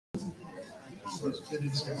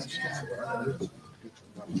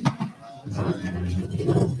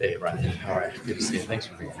Hey, Ryan. All right. Good to see you. Thanks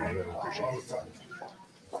for being here. I really appreciate it.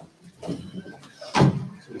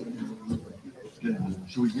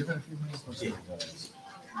 Should we give it a few minutes?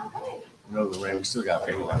 No, the rain. We still got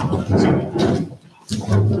rain.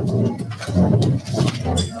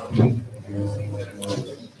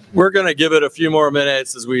 We're going to give it a few more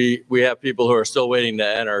minutes as we have people who are still waiting to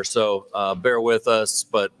enter. So bear with us.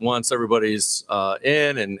 But once everybody's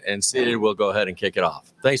in and seated, we'll go ahead and kick it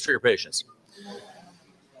off. Thanks for your patience.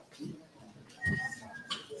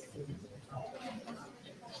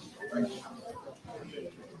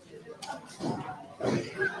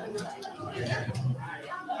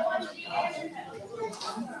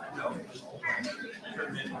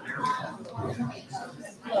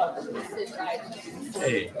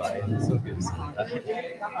 Hey, buddy. So good to see you.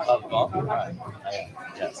 Right.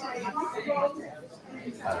 Yes. I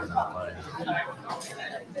don't know.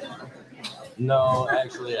 No,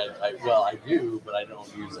 actually, I do, but I don't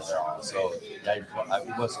use it at all. So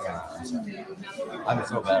what's going on? I'm sorry. I'm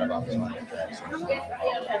so bad about this one.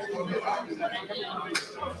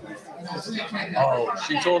 Oh,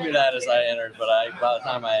 she told me that as I entered, but by the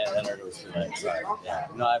time I entered, it was too late. Sorry. Yeah.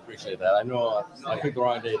 No, I appreciate that. I know I picked the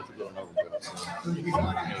wrong day to get an overdose.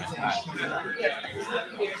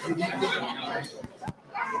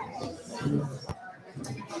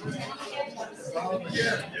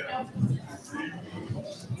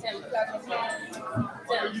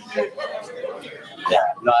 Yeah,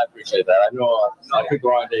 no, I appreciate that. I know I picked the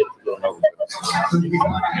wrong day to get an overdose.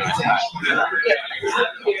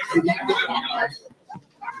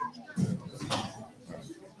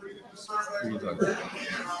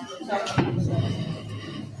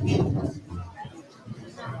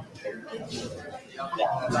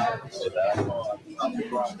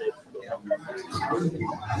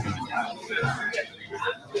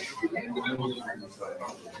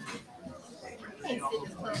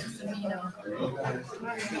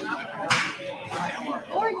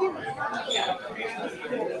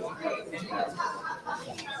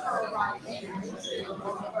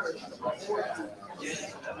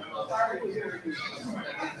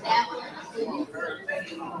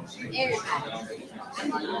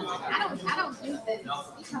 I don't do this.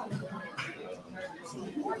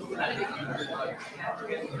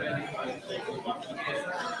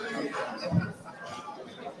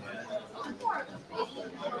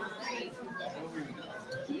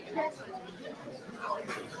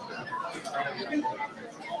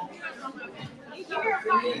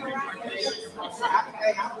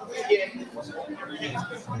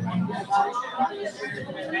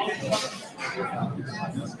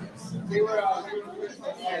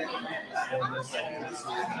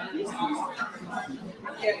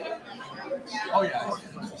 Oh, yeah.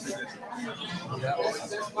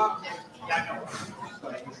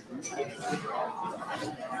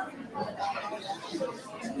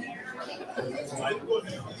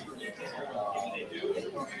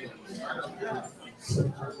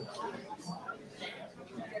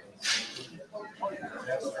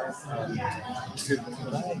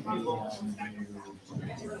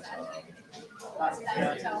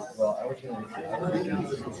 Well, I was going to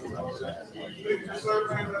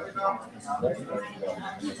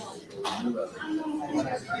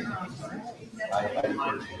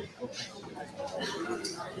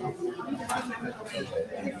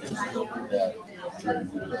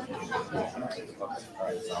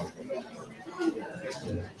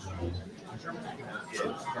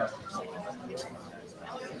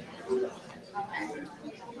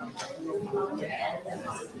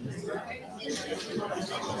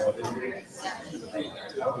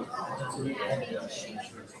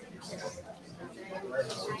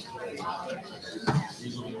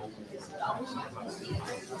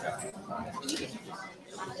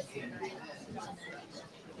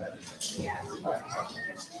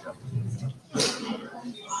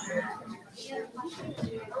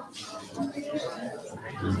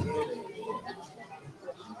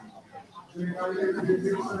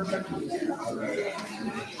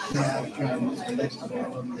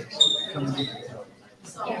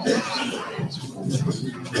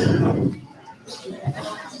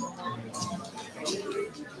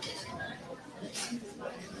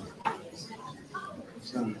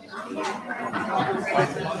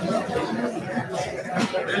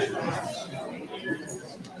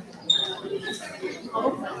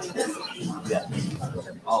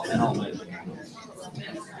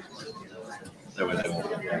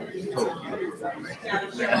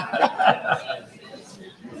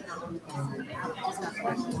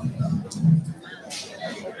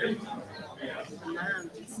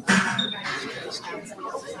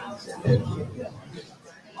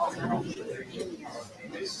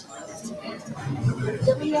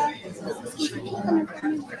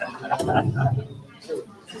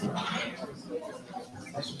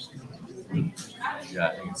Yeah,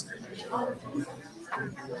 I think it's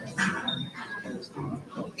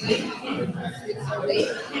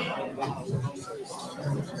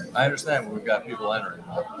I understand when we've got people entering.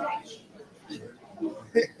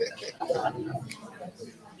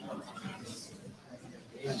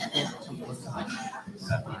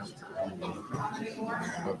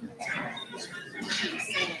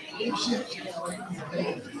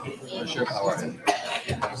 Sure, how are you?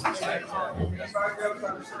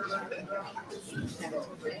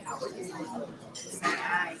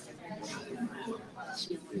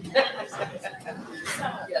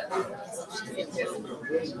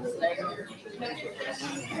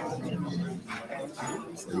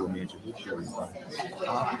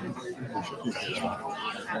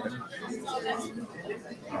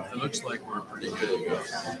 It looks like we're pretty big. All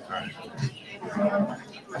right.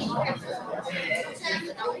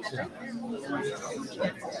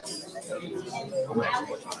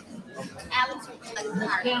 Alex,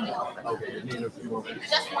 Okay, you need a few more minutes.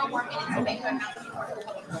 just one more minute to make her.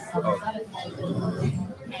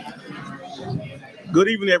 Good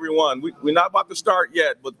evening, everyone. We're not about to start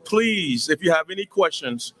yet, but please, if you have any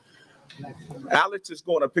questions, Alex is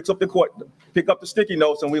going to pick up the sticky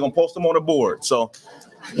notes and we're going to post them on the board. So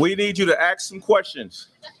we need you to ask some questions.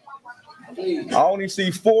 I only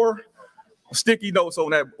see 4 sticky notes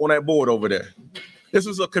on that board over there. This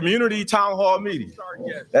is a community town hall meeting.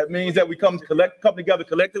 That means that we come together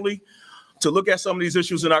collectively to look at some of these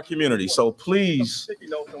issues in our community. So please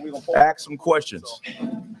ask some questions.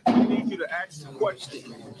 We need you to ask some questions.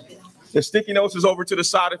 The sticky notes is over to the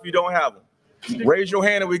side if you don't have them. Raise your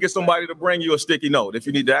hand and we get somebody to bring you a sticky note if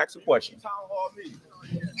you need to ask a question.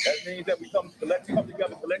 That means that we come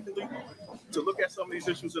together collectively to look at some of these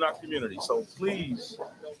issues in our community. So please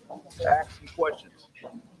ask some questions.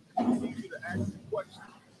 We need you to ask some questions.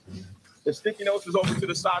 The sticky notes is over to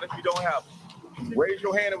the side if you don't have them. Raise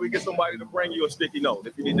your hand and we get somebody to bring you a sticky note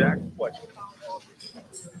if you need to ask a question.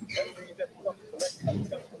 That means that we come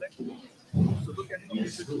together collectively to look at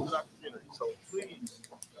these issues in our community. So please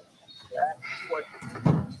ask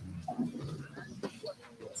questions.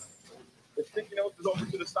 The sticky notes is over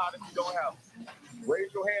to the side if you don't have them.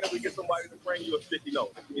 Raise your hand and we get somebody to bring you a sticky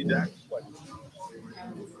note if you need to ask a question.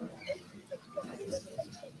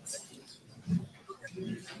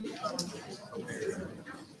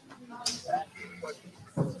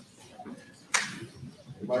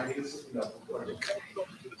 Everybody needs a sticky note.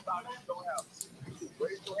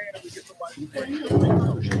 Raise your hand and we get somebody to bring you a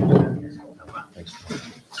sticky note. Thanks.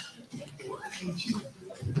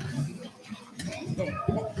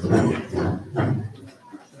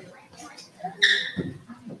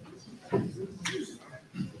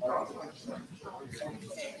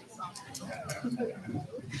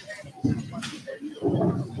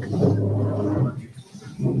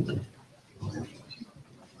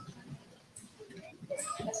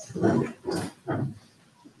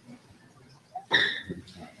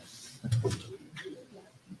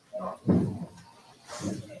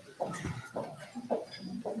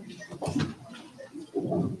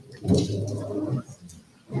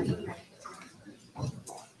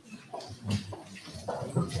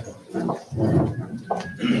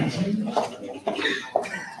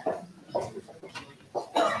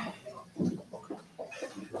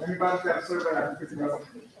 Everybody's got a survey I can pick it up.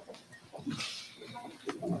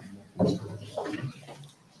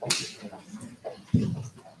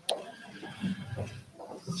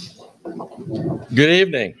 Good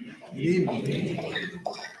evening.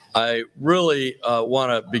 I really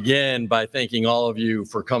want to begin by thanking all of you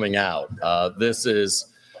for coming out. This is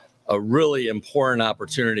a really important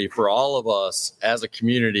opportunity for all of us as a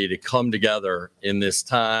community to come together in this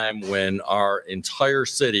time when our entire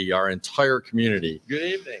city, our entire community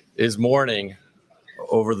is mourning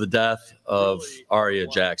over the death of Aria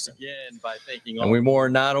Jackson. And we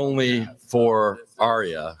mourn not only for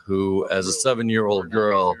Aria, who as a 7-year-old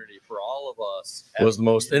girl was the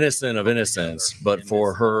most innocent of innocents, but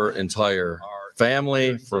for her entire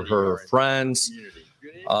family, for her friends,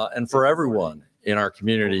 and for everyone in our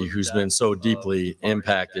community who's been so deeply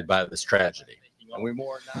impacted by this tragedy.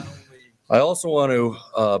 I also want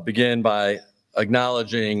to begin by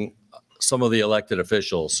acknowledging some of the elected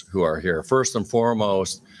officials who are here. First and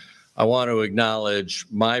foremost, I want to acknowledge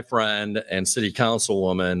my friend and city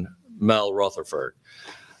councilwoman, Mel Rutherford.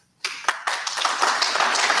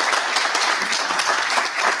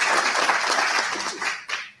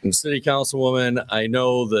 And City Councilwoman, I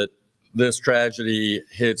know that this tragedy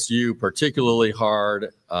hits you particularly hard.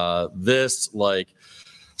 This, like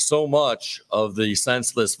so much of the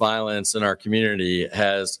senseless violence in our community,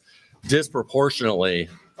 has disproportionately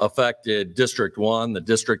affected District 1, the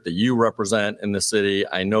district that you represent in the city.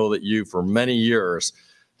 I know that you, for many years,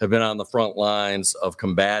 have been on the front lines of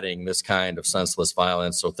combating this kind of senseless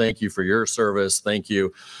violence. So thank you for your service. Thank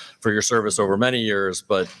you for your service over many years,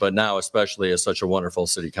 but now especially as such a wonderful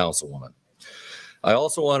City Councilwoman. I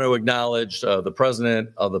also want to acknowledge the president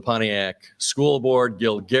of the Pontiac School Board,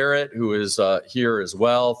 Gil Garrett, who is here as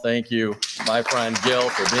well. Thank you, my friend Gil,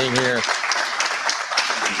 for being here.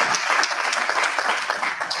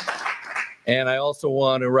 And I also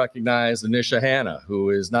want to recognize Anisha Hanna, who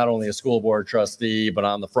is not only a school board trustee, but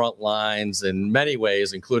on the front lines in many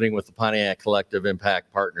ways, including with the Pontiac Collective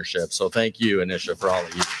Impact Partnership. So thank you, Anisha, for all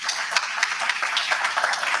that you do.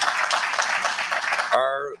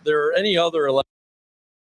 Are there any other elections?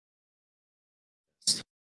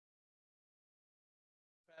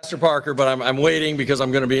 Pastor Parker, but I'm waiting because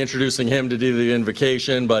I'm going to be introducing him to do the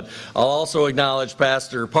invocation. But I'll also acknowledge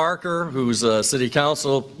Pastor Parker, who's a city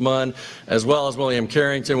councilman, as well as William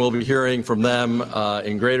Carrington. We'll be hearing from them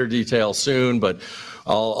in greater detail soon. But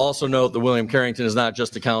I'll also note that William Carrington is not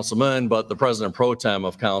just a councilman, but the president pro tem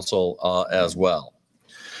of council as well.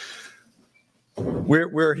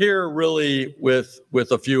 We're here really with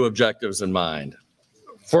a few objectives in mind.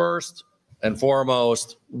 First and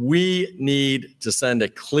foremost, we need to send a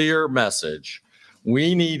clear message.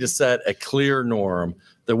 We need to set a clear norm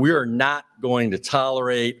that we are not going to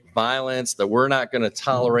tolerate violence, that we're not going to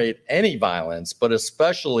tolerate any violence, but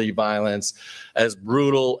especially violence as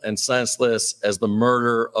brutal and senseless as the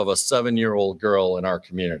murder of a 7-year-old girl in our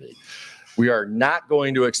community. We are not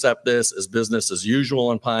going to accept this as business as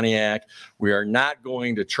usual in Pontiac. We are not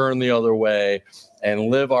going to turn the other way and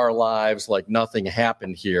live our lives like nothing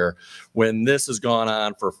happened here when this has gone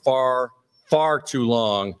on for far, far too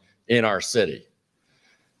long in our city.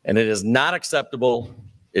 And it is not acceptable.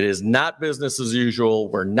 It is not business as usual.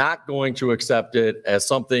 We're not going to accept it as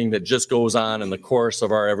something that just goes on in the course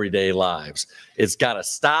of our everyday lives. It's got to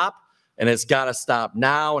stop, and it's got to stop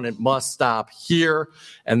now, and it must stop here.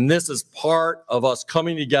 And this is part of us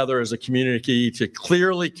coming together as a community to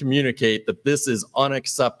clearly communicate that this is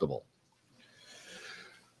unacceptable.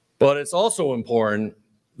 But it's also important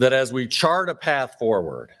that as we chart a path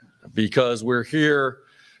forward, because we're here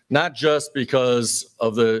not just because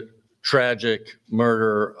of the tragic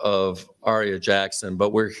murder of Aria Jackson,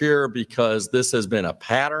 but we're here because this has been a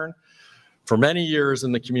pattern for many years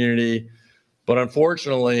in the community. But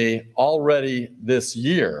unfortunately, already this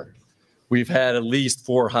year, we've had at least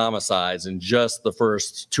 4 homicides in just the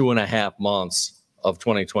first 2.5 months of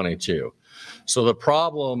 2022. So the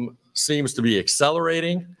problem seems to be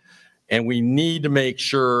accelerating. And we need to make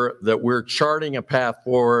sure that we're charting a path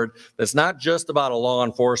forward that's not just about a law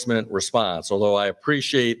enforcement response, although I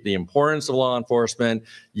appreciate the importance of law enforcement.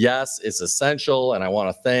 Yes, it's essential, and I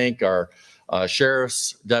want to thank our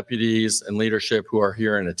sheriff's deputies and leadership who are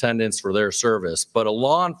here in attendance for their service. But a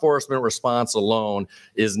law enforcement response alone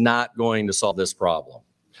is not going to solve this problem.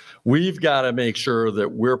 We've got to make sure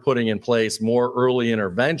that we're putting in place more early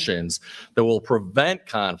interventions that will prevent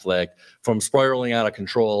conflict from spiraling out of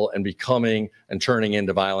control and becoming and turning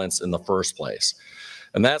into violence in the first place.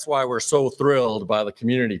 And that's why we're so thrilled by the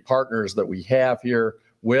community partners that we have here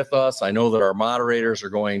with us. I know that our moderators are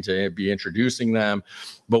going to be introducing them,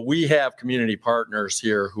 but we have community partners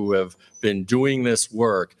here who have been doing this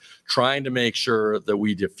work, trying to make sure that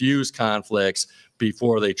we diffuse conflicts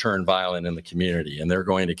before they turn violent in the community. And they're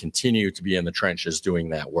going to continue to be in the trenches doing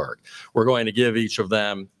that work. We're going to give each of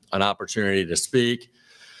them an opportunity to speak.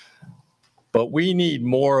 But we need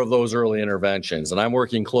more of those early interventions. And I'm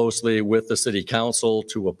working closely with the city council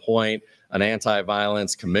to appoint an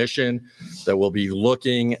anti-violence commission that will be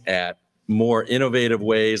looking at more innovative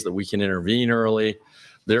ways that we can intervene early.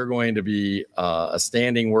 They're going to be a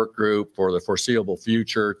standing work group for the foreseeable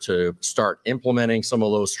future to start implementing some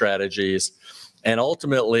of those strategies. And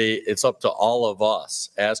ultimately, it's up to all of us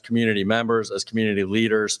as community members, as community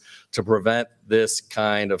leaders, to prevent this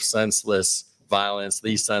kind of senseless violence,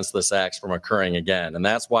 these senseless acts from occurring again. And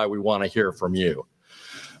that's why we want to hear from you.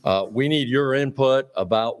 We need your input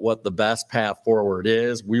about what the best path forward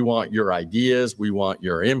is. We want your ideas. We want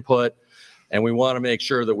your input. And we want to make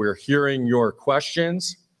sure that we're hearing your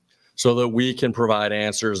questions so that we can provide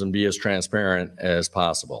answers and be as transparent as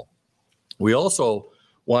possible. We also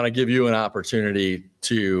want to give you an opportunity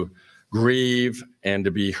to grieve and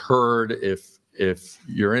to be heard if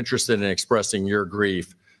you're interested in expressing your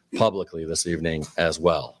grief publicly this evening as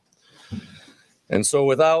well. And so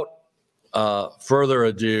without further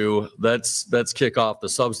ado, let's kick off the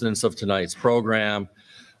substance of tonight's program.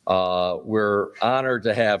 We're honored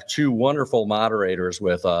to have two wonderful moderators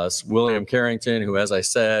with us, William Carrington, who, as I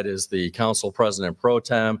said, is the Council President Pro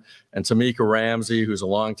Tem, and Tamika Ramsey, who's a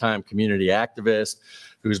longtime community activist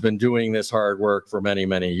who's been doing this hard work for many,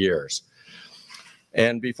 many years.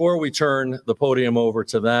 And before we turn the podium over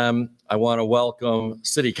to them, I want to welcome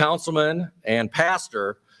City Councilman and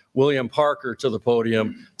Pastor William Parker to the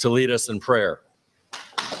podium to lead us in prayer.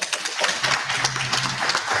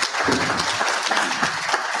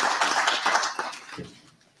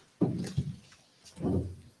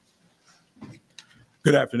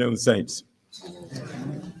 Good afternoon, saints.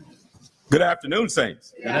 Good afternoon,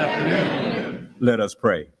 saints. Good afternoon. Let us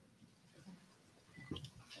pray.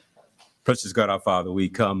 Precious God, our Father, we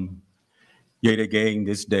come yet again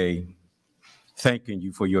this day, thanking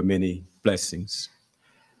you for your many blessings.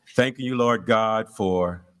 Thanking you, Lord God,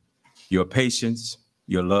 for your patience,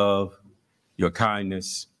 your love, your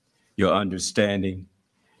kindness, your understanding,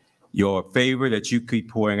 your favor that you keep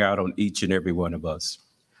pouring out on each and every one of us.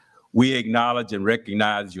 We acknowledge and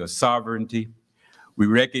recognize your sovereignty. We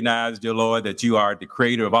recognize, dear Lord, that you are the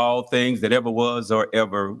creator of all things that ever was or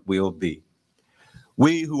ever will be.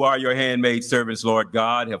 We who are your handmaid servants, Lord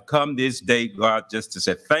God, have come this day, God, just to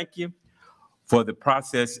say thank you for the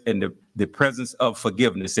process and the presence of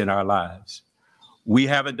forgiveness in our lives. We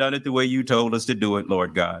haven't done it the way you told us to do it,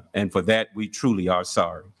 Lord God, and for that we truly are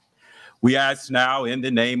sorry. We ask now in the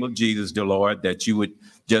name of Jesus, dear Lord, that you would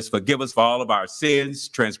just forgive us for all of our sins,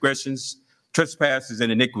 transgressions, trespasses,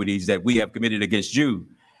 and iniquities that we have committed against you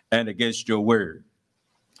and against your word.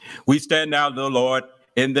 We stand now, dear Lord,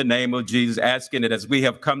 in the name of Jesus, asking that as we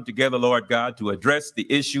have come together, Lord God, to address the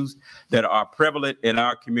issues that are prevalent in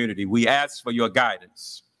our community, we ask for your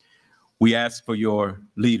guidance. We ask for your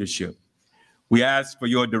leadership. We ask for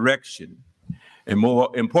your direction. And more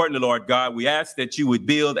importantly, Lord God, we ask that you would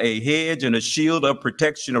build a hedge and a shield of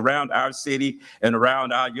protection around our city and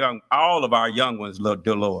around all of our young ones,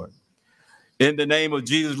 dear Lord. In the name of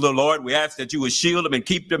Jesus, Lord, we ask that you would shield them and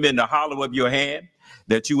keep them in the hollow of your hand,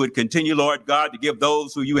 that you would continue, Lord God, to give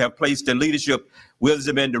those who you have placed in leadership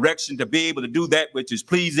wisdom and direction to be able to do that which is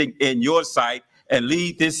pleasing in your sight and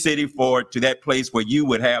lead this city forward to that place where you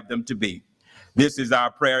would have them to be. This is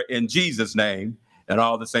our prayer in Jesus' name. And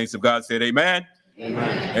all the saints of God said, amen,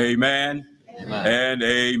 amen, amen, amen. And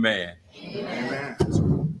amen. Amen.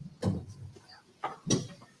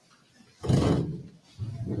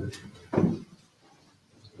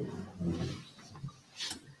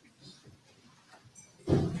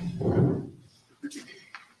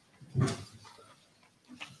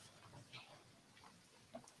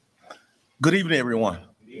 Good evening, everyone.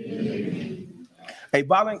 Good evening. A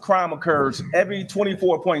violent crime occurs every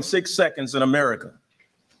 24.6 seconds in America.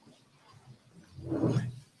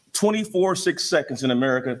 24.6 seconds in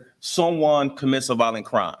America, someone commits a violent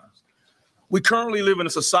crime. We currently live in a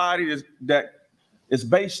society that is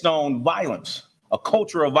based on violence, a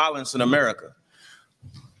culture of violence in America.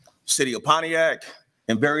 City of Pontiac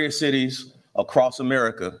and various cities across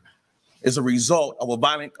America is a result of a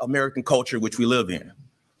violent American culture which we live in.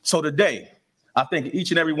 So today, I thank each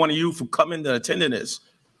and every one of you for coming and attending this.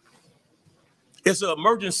 It's an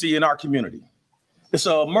emergency in our community. It's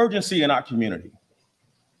an emergency in our community.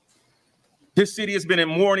 This city has been in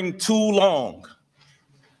mourning too long.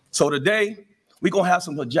 So today, we're going to have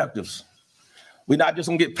some objectives. We're not just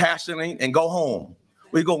going to get passionate and go home.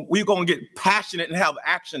 We're going to get passionate and have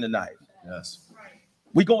action tonight. Yes.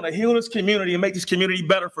 We're going to heal this community and make this community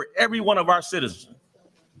better for every one of our citizens.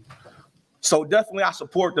 So definitely I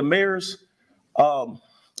support the mayor's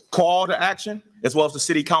call to action as well as the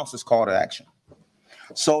city council's call to action.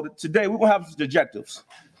 So today we're going to have the objectives.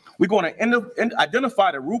 We're going to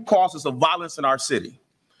identify the root causes of violence in our city.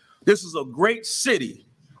 This is a great city.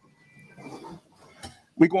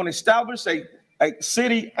 We're going to establish a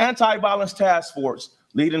city anti-violence task force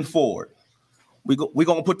leading forward. We're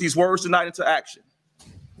going to put these words tonight into action.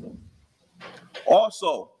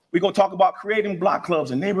 Also, we're going to talk about creating block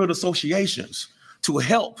clubs and neighborhood associations to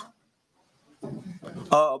help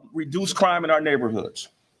reduce crime in our neighborhoods.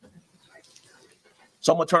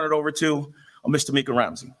 So I'm going to turn it over to Ms. Tamika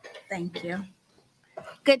Ramsey. Thank you.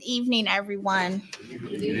 Good evening, everyone.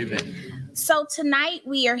 Good evening. So tonight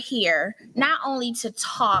we are here not only to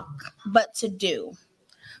talk, but to do.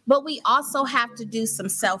 But we also have to do some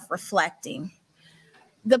self-reflecting.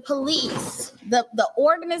 The police, the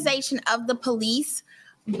organization of the police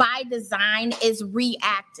by design is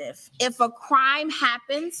reactive. If a crime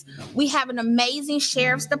happens, we have an amazing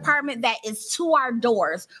sheriff's department that is to our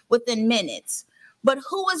doors within minutes. but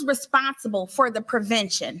who is responsible for the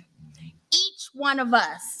prevention? Each one of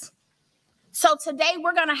us. So today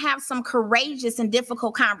we're going to have some courageous and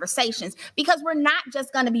difficult conversations because we're not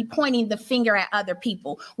just going to be pointing the finger at other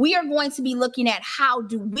people. We are going to be looking at how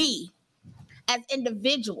do we, as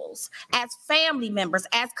individuals, as family members,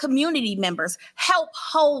 as community members, help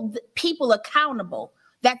hold people accountable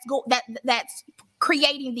that's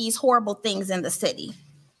creating these horrible things in the city.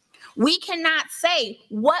 We cannot say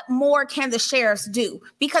what more can the sheriffs do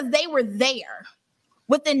because they were there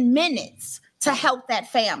within minutes to help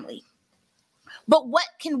that family. But what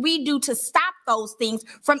can we do to stop those things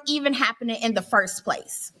from even happening in the first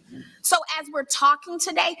place? So as we're talking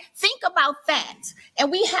today, think about that.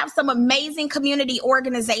 And we have some amazing community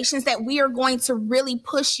organizations that we are going to really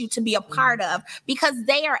push you to be a part of because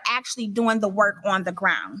they are actually doing the work on the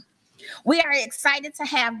ground. We are excited to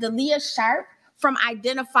have Delia Sharp from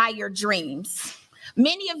Identify Your Dreams.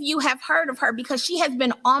 Many of you have heard of her because she has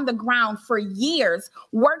been on the ground for years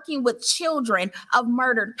working with children of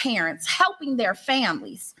murdered parents, helping their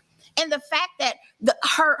families. And the fact that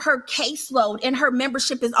her caseload and her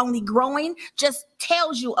membership is only growing just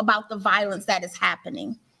tells you about the violence that is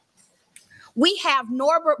happening. We have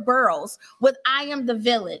Norbert Burrows with I Am the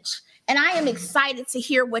Village. And I am excited to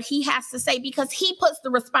hear what he has to say because he puts the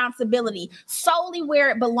responsibility solely where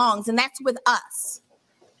it belongs, and that's with us.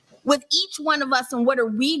 With each one of us, and what are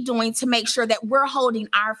we doing to make sure that we're holding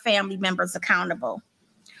our family members accountable?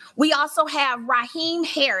 We also have Raheem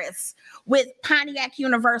Harris with Pontiac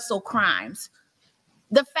Universal Crimes.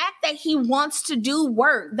 The fact that he wants to do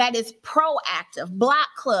work that is proactive, block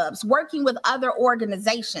clubs, working with other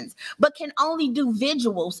organizations, but can only do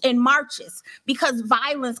vigils and marches because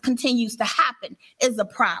violence continues to happen is a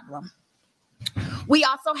problem. We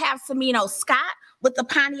also have Samino Scott with the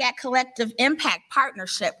Pontiac Collective Impact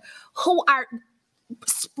Partnership, who are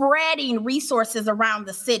spreading resources around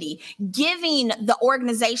the city, giving the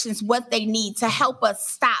organizations what they need to help us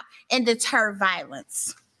stop and deter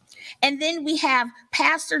violence. And then we have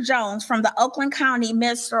Pastor Jones from the Oakland County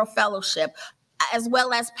Ministerial Fellowship, as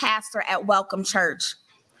well as pastor at Welcome Church,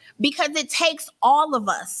 because it takes all of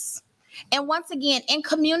us. And once again, in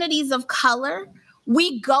communities of color,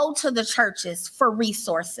 we go to the churches for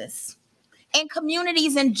resources. In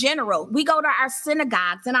communities in general, we go to our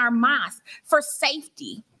synagogues and our mosques for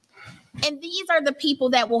safety. And these are the people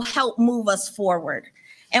that will help move us forward.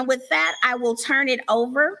 And with that, I will turn it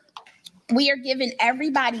over. We are giving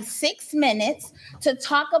everybody 6 minutes to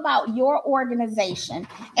talk about your organization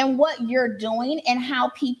and what you're doing and how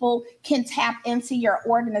people can tap into your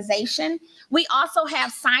organization. We also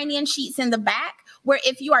have sign-in sheets in the back where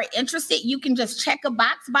if you are interested, you can just check a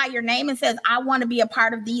box by your name and says, I want to be a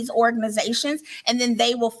part of these organizations, and then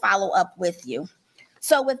they will follow up with you.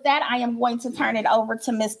 So with that, I am going to turn it over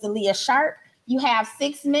to Ms. Delia Sharp. You have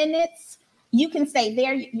 6 minutes. You can stay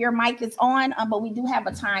there. Your mic is on, but we do have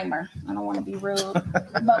a timer. I don't want to be rude,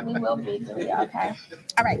 but we will be, Delia, okay?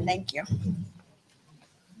 All right, thank you.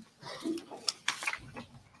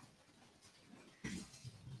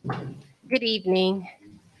 Good evening.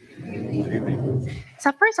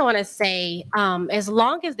 So first I want to say, as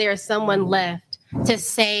long as there is someone left to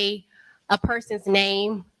say a person's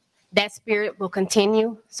name, that spirit will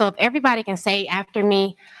continue. So if everybody can say after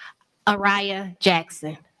me, Araya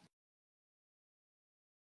Jackson.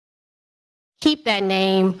 Keep that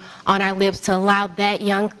name on our lips to allow that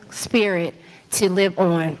young spirit to live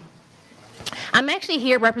on. I'm actually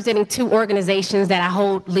here representing 2 organizations that I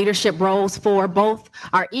hold leadership roles for. Both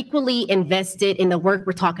are equally invested in the work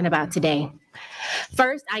we're talking about today.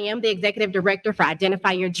 First, I am the executive director for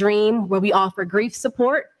Identify Your Dream, where we offer grief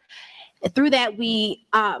support. Through that,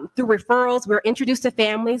 through referrals, we're introduced to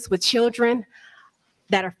families with children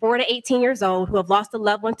that are 4 to 18 years old who have lost a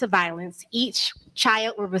loved one to violence. Each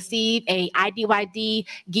child will receive a IDYD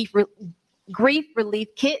grief relief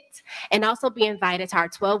kit and also be invited to our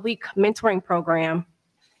 12-week mentoring program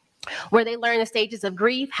where they learn the stages of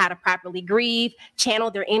grief, how to properly grieve,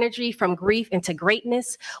 channel their energy from grief into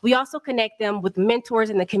greatness. We also connect them with mentors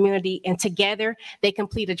in the community, and together they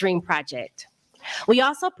complete a dream project. We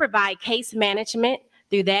also provide case management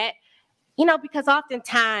through that, because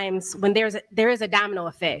oftentimes when there is a domino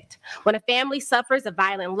effect. When a family suffers a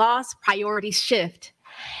violent loss, priorities shift.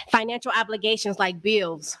 Financial obligations like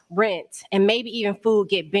bills, rent, and maybe even food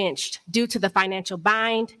get benched due to the financial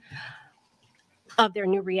bind of their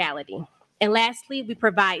new reality. And lastly, we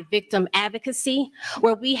provide victim advocacy,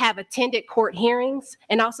 where we have attended court hearings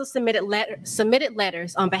and also submitted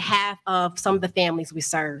letters on behalf of some of the families we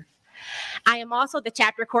serve. I am also the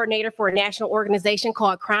chapter coordinator for a national organization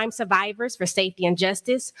called Crime Survivors for Safety and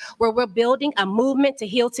Justice, where we're building a movement to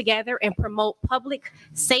heal together and promote public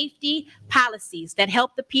safety policies that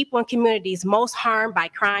help the people and communities most harmed by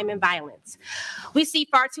crime and violence. We see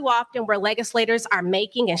far too often where legislators are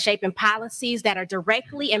making and shaping policies that are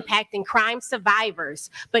directly impacting crime survivors,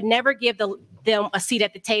 but never give them a seat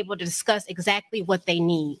at the table to discuss exactly what they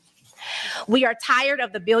need. We are tired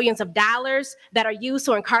of the billions of dollars that are used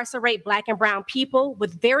to incarcerate Black and brown people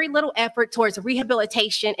with very little effort towards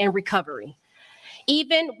rehabilitation and recovery.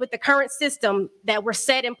 Even with the current system that were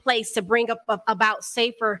set in place to bring about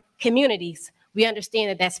safer communities, we understand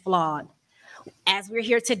that that's flawed. As we're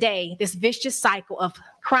here today, this vicious cycle of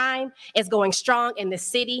crime is going strong in the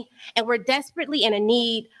city, and we're desperately in a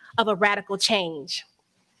need of a radical change.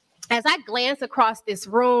 As I glance across this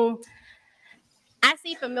room, I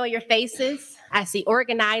see familiar faces, I see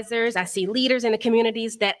organizers, I see leaders in the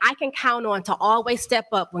communities that I can count on to always step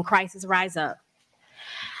up when crises rise up.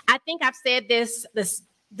 I think I've said this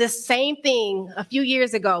same thing a few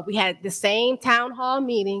years ago. We had the same town hall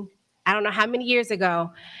meeting, I don't know how many years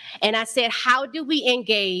ago, and I said, how do we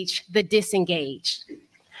engage the disengaged?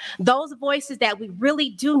 Those voices that we really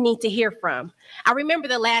do need to hear from. I remember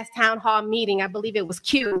the last town hall meeting, I believe it was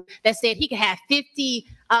Q, that said he could have 50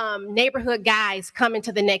 neighborhood guys come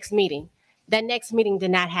into the next meeting. That next meeting did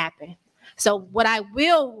not happen. So what I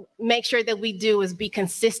will make sure that we do is be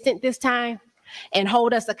consistent this time and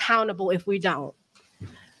hold us accountable if we don't.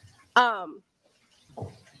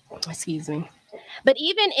 Excuse me. But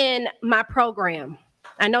even in my program,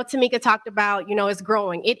 I know Tamika talked about, it's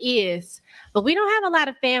growing. It is, but we don't have a lot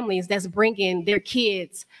of families that's bringing their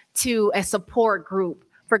kids to a support group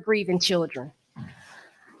for grieving children.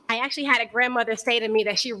 I actually had a grandmother say to me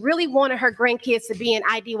that she really wanted her grandkids to be in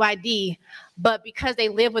IDYD, but because they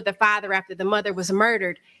live with the father after the mother was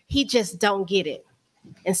murdered, he just don't get it.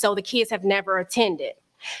 And so the kids have never attended.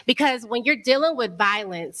 Because when you're dealing with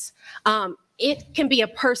violence, it can be a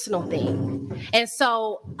personal thing. And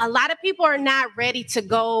so a lot of people are not ready to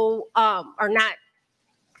go,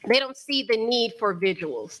 they don't see the need for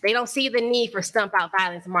vigils. They don't see the need for stump out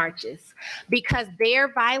violence marches because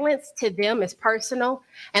their violence to them is personal,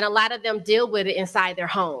 and a lot of them deal with it inside their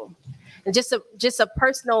home. And just a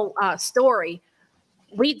personal story,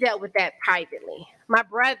 we dealt with that privately. My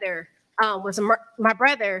brother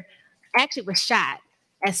actually was shot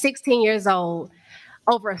at 16 years old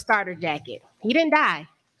over a starter jacket. He didn't die.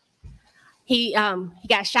 He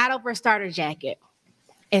got shot over a starter jacket.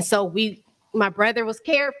 And so my brother was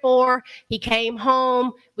cared for. He came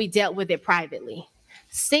home. We dealt with it privately.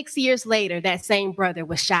 6 years later, that same brother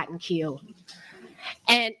was shot and killed.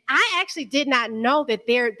 And I actually did not know that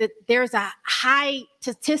there's a high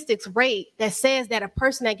statistics rate that says that a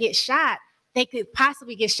person that gets shot, they could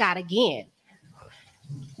possibly get shot again.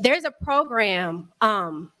 There's a program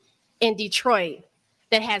in Detroit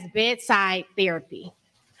that has bedside therapy.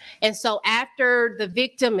 And so after the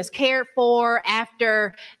victim is cared for,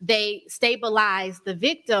 after they stabilize the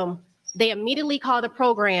victim, they immediately call the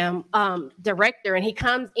program director, and he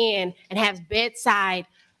comes in and has bedside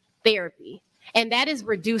therapy. And that is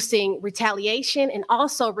reducing retaliation and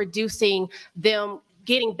also reducing them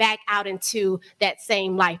getting back out into that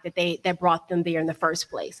same life that brought them there in the first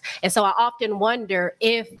place. And so I often wonder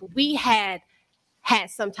if we had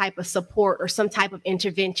some type of support or some type of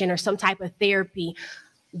intervention or some type of therapy,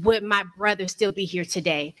 would my brother still be here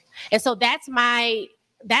today? And so that's why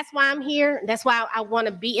I'm here. That's why I want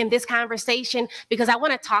to be in this conversation, because I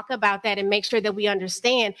want to talk about that and make sure that we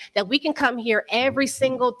understand that we can come here every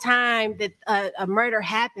single time that a murder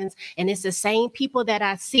happens, and it's the same people that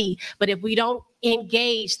I see. But if we don't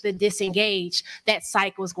engage the disengaged, that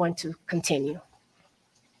cycle is going to continue.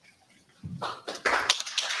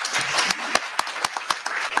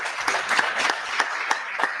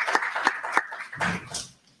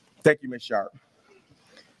 Thank you, Ms. Sharp.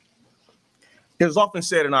 It is often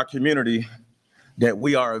said in our community that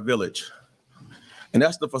we are a village. And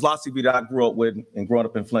that's the philosophy that I grew up with and growing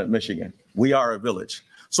up in Flint, Michigan. We are a village.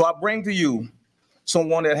 So I bring to you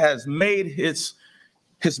someone that has made his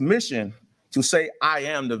mission to say, I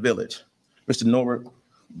am the village, Mr. Norbert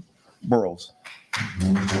Burrows.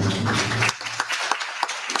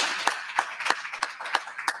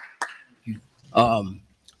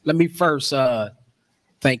 Let me first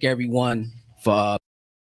thank everyone for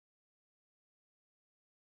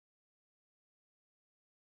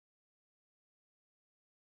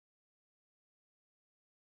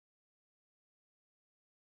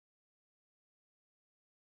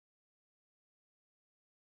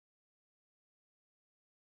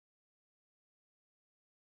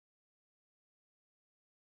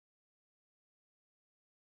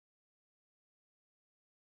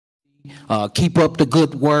Keep up the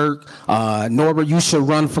good work. Norbert, you should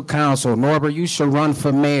run for council. Norbert, you should run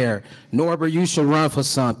for mayor. Norbert, you should run for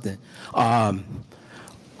something.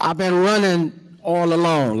 I've been running all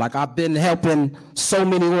along. Like, I've been helping so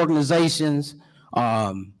many organizations,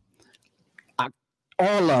 all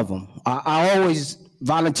of them. I always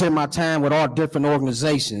volunteer my time with all different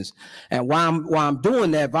organizations. And while I'm doing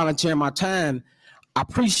that, volunteering my time, I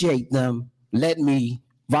appreciate them letting me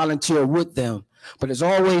volunteer with them. But it's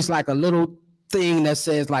always like a little thing that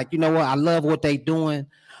says, like, you know what, I love what they're doing,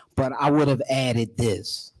 but I would have added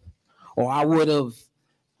this, or I would have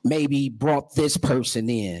maybe brought this person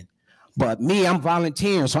in. But me, I'm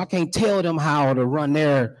volunteering, so I can't tell them how to run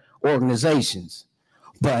their organizations.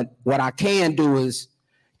 But what I can do is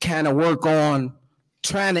kind of work on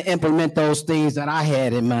trying to implement those things that I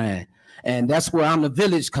had in mind. And that's where I'm the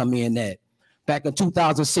village come in at. Back in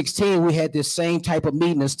 2016, we had this same type of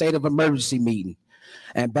meeting, a state of emergency meeting.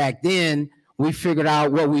 And back then, we figured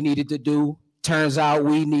out what we needed to do. Turns out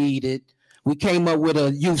we came up with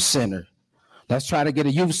a youth center. Let's try to get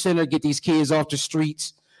a youth center, get these kids off the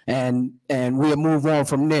streets, and we'll move on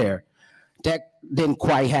from there. That didn't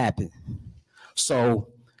quite happen. So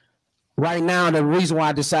right now, the reason why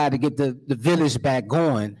I decided to get the village back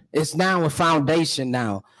going, it's now a foundation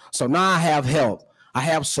now. So now I have help. I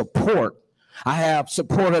have support. I have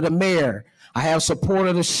support of the mayor. I have support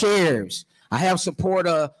of the sheriffs. I have support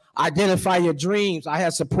of Identify Your Dreams. I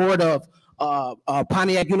have support of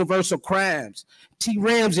Pontiac Universal Crimes, T.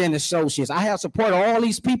 Ramsey and Associates. I have support of all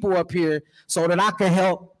these people up here so that I can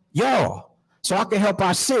help y'all, so I can help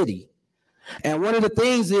our city. And one of the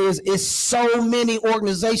things is, it's so many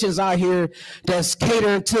organizations out here that's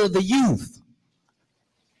catering to the youth.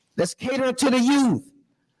 That's catering to the youth.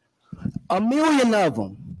 1 million of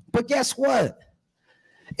them. But guess what?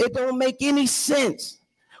 It don't make any sense.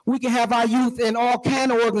 We can have our youth in all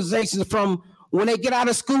kind of organizations from when they get out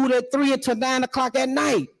of school at 3 until 9 o'clock at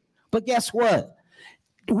night. But guess what?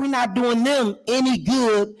 We're not doing them any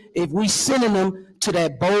good if we sending them to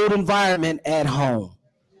that bold environment at home.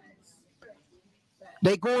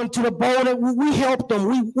 They go into the bold, and we help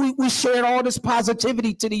them. We shared all this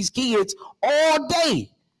positivity to these kids all day.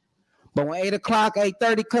 But when 8 o'clock,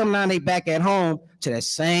 8:30 come now, they back at home to that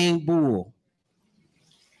same bull.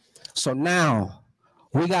 So now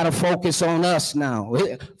we got to focus on us now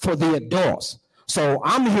for the adults. So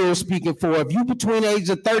I'm here speaking for, if you between the ages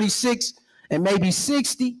of 36 and maybe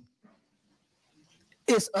 60,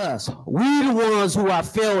 it's us. We the ones who are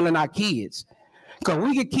failing our kids. Because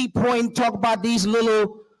we can keep pointing, talk about these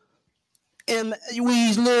little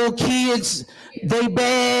kids, they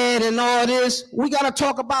bad and all this. We got to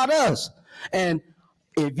talk about us. And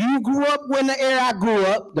if you grew up when the era I grew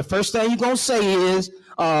up, the first thing you're going to say is,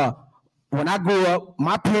 when I grew up,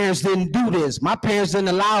 my parents didn't do this. My parents didn't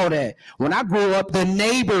allow that. When I grew up, the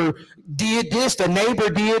neighbor did this, the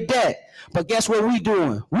neighbor did that. But guess what we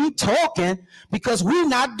doing? We talking because we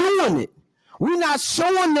not doing it. We're not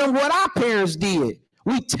showing them what our parents did.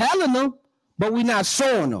 We telling them, but we're not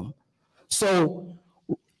showing them. So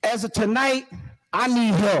as of tonight, I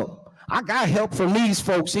need help. I got help from these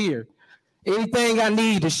folks here. Anything I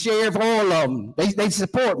need, the sheriff, all of them, they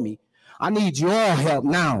support me. I need your help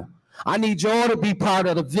now. I need y'all to be part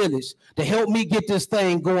of the village to help me get this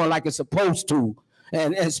thing going like it's supposed to.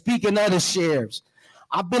 And speaking of the sheriffs,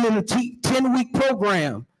 I've been in a 10-week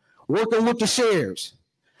program working with the sheriffs.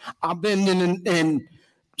 I've been in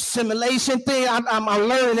simulation thing. I'm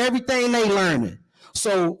learning everything they learning.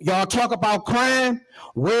 So y'all talk about crime.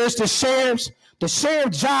 Where's the sheriffs? The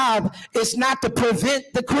sheriff's job is not to prevent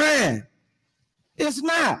the crime. It's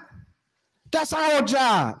not. That's our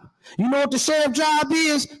job. You know what the sheriff's job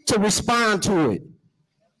is? To respond to it.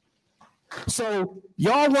 So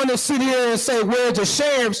y'all want to sit here and say, where's the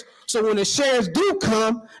sheriffs? So when the sheriffs do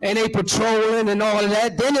come and they patrolling and all of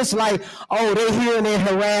that, then it's like, oh, they're here and they're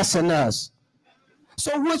harassing us.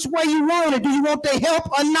 So which way you want it? Do you want their help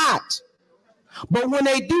or not? But when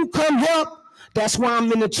they do come help, that's why I'm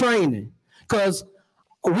in the training. Because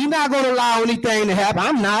we're not going to allow anything to happen.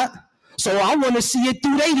 I'm not. So I want to see it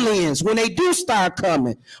through their lens when they do start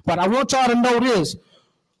coming. But I want y'all to know this.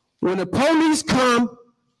 When the police come,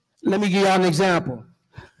 let me give y'all an example.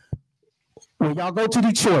 When y'all go to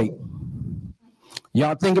Detroit,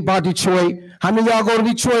 y'all think about Detroit. How many of y'all go to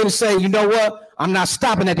Detroit and say, you know what? I'm not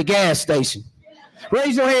stopping at the gas station.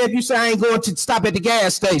 Raise your hand if you say I ain't going to stop at the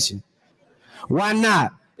gas station. Why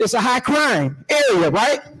not? It's a high crime area,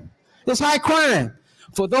 right? It's high crime.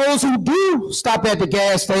 For those who do stop at the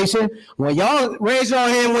gas station, when y'all raise your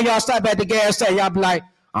hand when y'all stop at the gas station, y'all be like,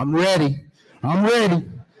 I'm ready. I'm ready.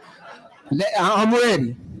 I'm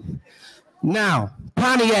ready. Now,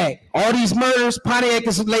 Pontiac, all these murders, Pontiac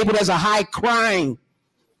is labeled as a high crime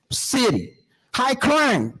city. High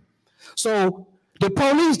crime. So the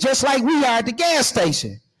police, just like we are at the gas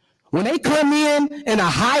station, when they come in a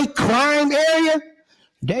high crime area,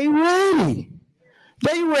 they ready.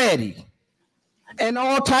 They ready. And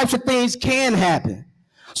all types of things can happen.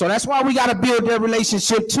 So that's why we got to build that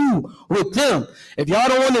relationship too with them. If y'all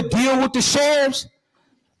don't want to deal with the sheriffs,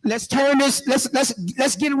 let's turn this,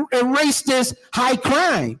 let's erase this high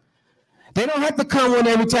crime. They don't have to come in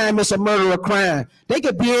every time it's a murder or crime. They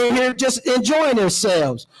could be in here just enjoying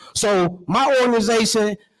themselves. So my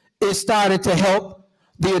organization is starting to help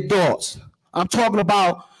the adults. I'm talking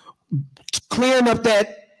about clearing up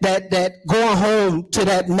that going home to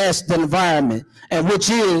that mess, the environment, and which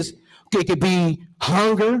is, it could be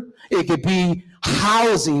hunger, it could be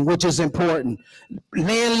housing, which is important.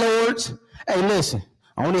 Landlords, hey, listen,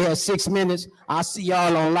 I only had 6 minutes. I'll see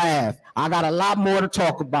y'all on live. I got a lot more to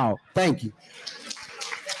talk about. Thank you.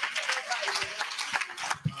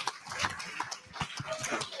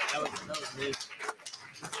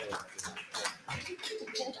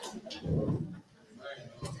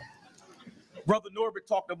 Brother Norbert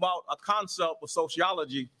talked about a concept of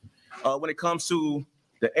sociology when it comes to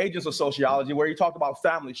the agents of sociology, where he talked about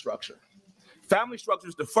family structure. Family structure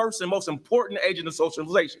is the first and most important agent of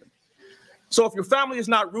socialization. So if your family is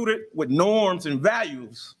not rooted with norms and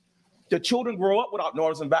values, the children grow up without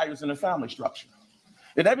norms and values in the family structure.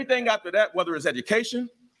 And everything after that, whether it's education,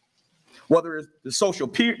 whether it's the social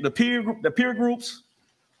peer groups,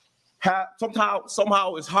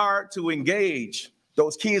 somehow it's hard to engage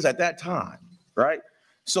those kids at that time, right?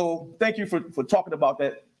 So thank you for talking about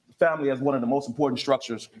that family as one of the most important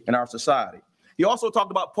structures in our society. He also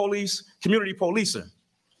talked about community policing.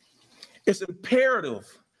 It's imperative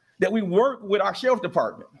that we work with our sheriff's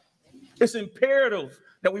department. It's imperative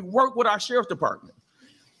that we work with our sheriff's department.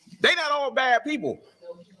 They're not all bad people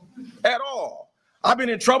at all. I've been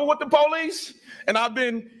in trouble with the police, and I've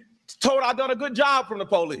been told I've done a good job from the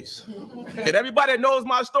police. And everybody that knows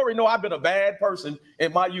my story know I've been a bad person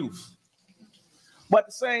in my youth. But at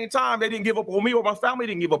the same time, they didn't give up on me, or my family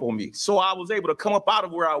didn't give up on me. So I was able to come up out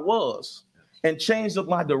of where I was and change up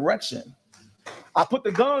my direction. I put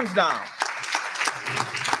the guns down.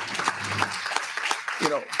 You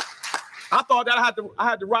know, I thought that I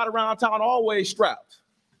had to ride around town always strapped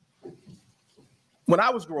when I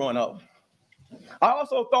was growing up. I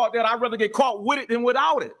also thought that I'd rather get caught with it than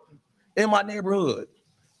without it in my neighborhood,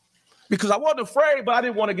 because I wasn't afraid, but I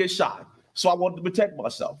didn't want to get shot. So I wanted to protect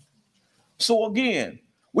myself. So again,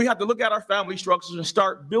 we have to look at our family structures and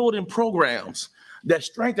start building programs that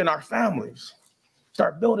strengthen our families.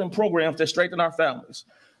 Start building programs that strengthen our families.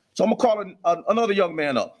 So I'm gonna call another young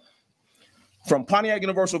man up from Pontiac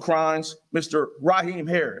Universal Crimes, Mr. Raheem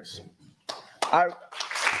Harris. And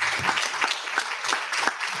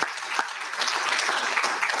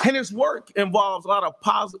his work involves a lot of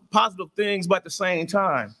positive things, but at the same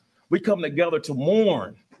time, we come together to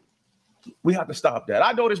mourn. We have to stop that.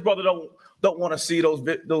 I know this brother don't want to see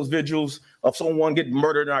those vigils of someone getting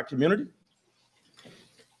murdered in our community.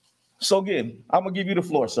 So again, I'm gonna give you the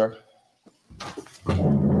floor, sir.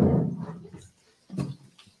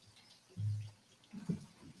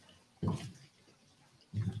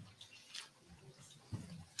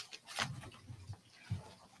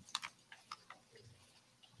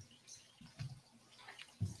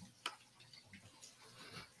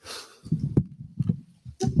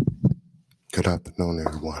 Good afternoon,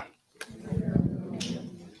 everyone.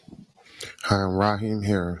 Hi, I'm Raheem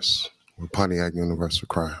Harris with Pontiac Universal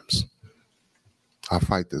Crimes. I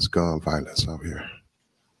fight this gun violence out here.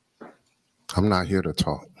 I'm not here to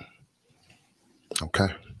talk,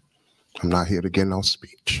 okay? I'm not here to get no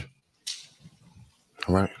speech,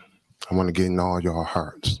 all right? I want to get in all your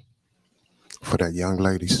hearts for that young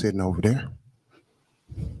lady sitting over there,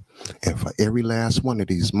 and for every last one of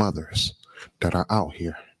these mothers that are out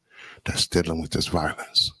here that's dealing with this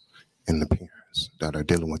violence, and the parents that are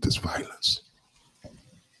dealing with this violence.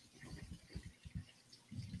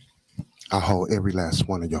 I hold every last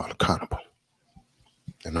one of y'all accountable,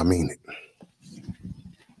 and I mean it.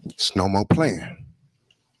 It's no more playing.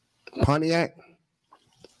 Pontiac,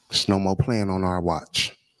 it's no more playing on our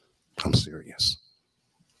watch. I'm serious.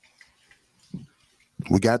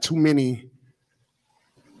 We got too many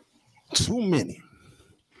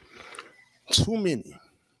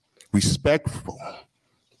respectful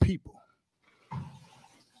people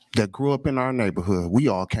that grew up in our neighborhood. We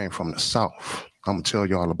all came from the South. I'm gonna tell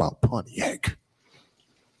y'all about Pontiac,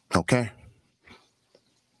 okay?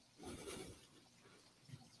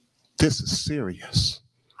 This is serious.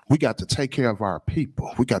 We got to take care of our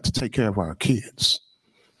people. We got to take care of our kids.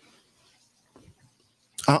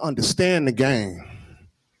 I understand the game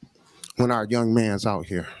when our young man's out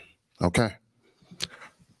here, okay?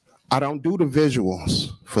 I don't do the visuals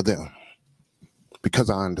for them because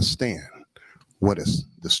I understand what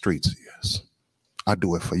the streets is. I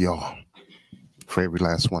do it for y'all, for every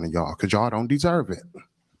last one of y'all, because y'all don't deserve it.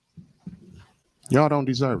 Y'all don't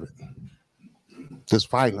deserve it. This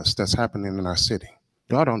violence that's happening in our city,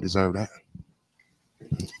 y'all don't deserve that.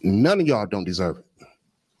 None of y'all don't deserve it.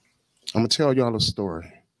 I'm gonna tell y'all a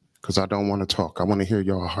story because I don't want to talk. I want to hear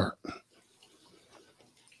y'all heart.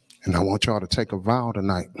 And I want y'all to take a vow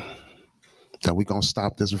tonight that we're gonna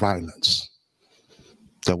stop this violence,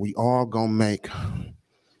 that we all gonna make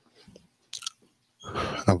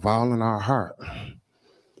a vow in our heart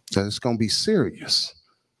that it's gonna be serious.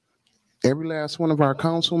 Every last one of our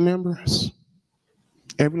council members,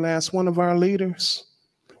 every last one of our leaders,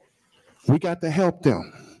 we got to help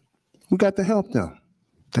them. We got to help them.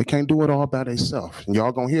 They can't do it all by themselves. And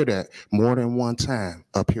y'all gonna hear that more than one time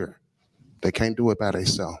up here. They can't do it by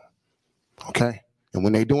themselves. Okay? And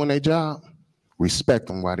when they doing their job, respect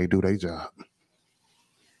them while they do their job.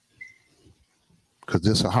 Because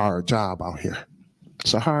this is a hard job out here.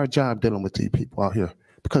 It's a hard job dealing with these people out here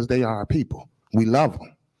because they are our people. We love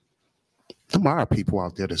them. Them are our people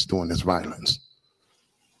out there that's doing this violence.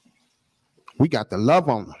 We got to love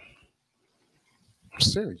on them. I'm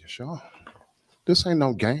serious, y'all. This ain't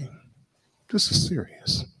no game. This is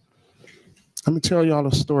serious. Let me tell y'all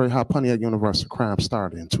a story how Pontiac University crime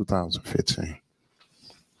started in 2015.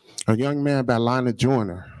 A young man by Lionel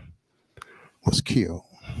Joyner was killed.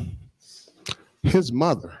 His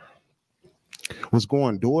mother was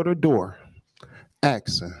going door to door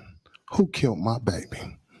asking, who killed my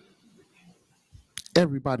baby?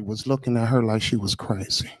 Everybody was looking at her like she was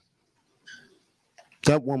crazy.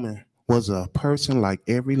 That woman was a person like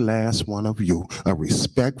every last one of you, a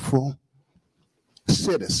respectful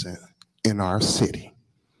citizen in our city.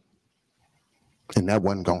 And that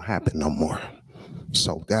wasn't gonna happen no more.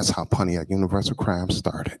 So that's how Pontiac Universal Crime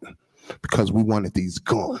started, because we wanted these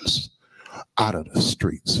guns out of the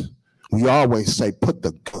streets. We always say, put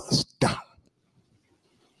the guns down.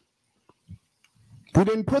 We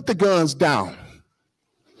didn't put the guns down.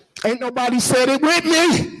 Ain't nobody said it with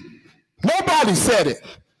me. Nobody said it.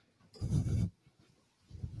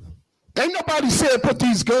 Ain't nobody said put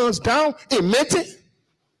these guns down and meant it.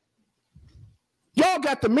 Y'all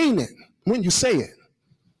got to mean it when you say it.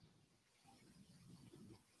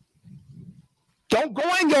 Don't go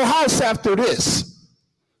in your house after this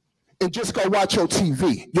and just go watch your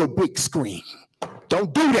TV, your big screen.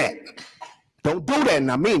 Don't do that. Don't do that,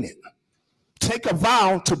 and I mean it. Take a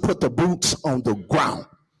vow to put the boots on the ground.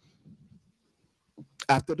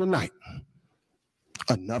 After the night,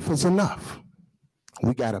 enough is enough.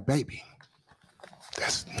 We got a baby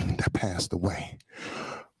that passed away.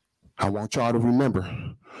 I want y'all to remember,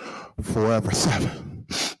 forever 7.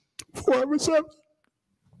 Forever 7.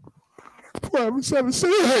 Forever 7. Say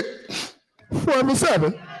it. Forever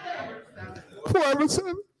 7. Forever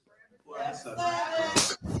 7.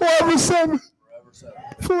 Forever 7.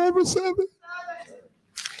 Forever 7.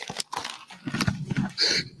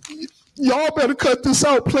 Y'all better cut this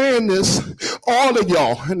out playing this, all of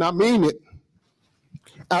y'all, and I mean it.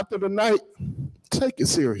 After the night, take it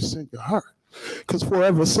serious in your heart. Because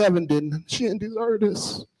Forever 7 she didn't deserve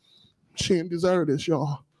this. She didn't deserve this,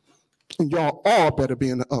 y'all. And y'all all better be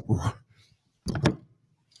in the uproar.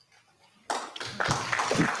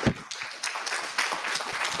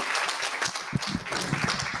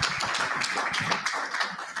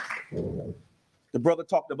 The brother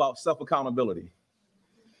talked about self-accountability.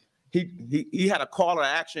 He had a call to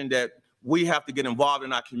action that we have to get involved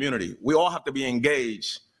in our community. We all have to be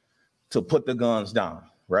engaged to put the guns down,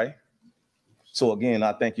 right? So again,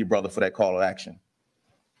 I thank you, brother, for that call to action.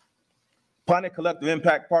 Pontiac Collective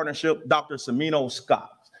Impact Partnership, Dr. Semino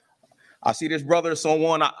Scott. I see this brother,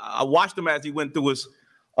 someone, I watched him as he went through his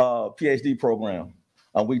PhD program.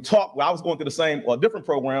 We talked, I was going through the same, different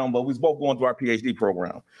program, but we was both going through our PhD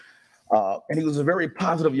program. And he was a very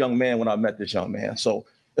positive young man when I met this young man. So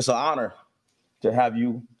it's an honor to have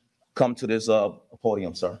you come to this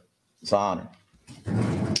podium, sir. It's an honor.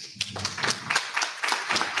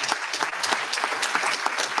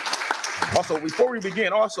 Also, before we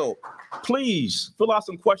begin, please fill out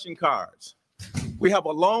some question cards. We have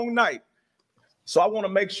a long night, so I want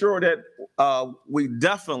to make sure that we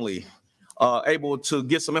definitely able to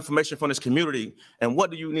get some information from this community and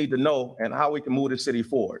what do you need to know and how we can move the city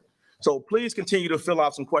forward. So please continue to fill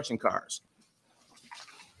out some question cards.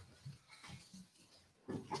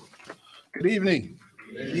 Good evening.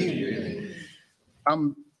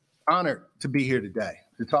 I'm honored to be here today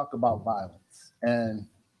to talk about violence. And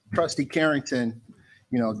Trustee Carrington,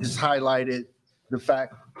 just highlighted the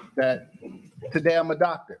fact that today I'm a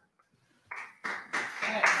doctor.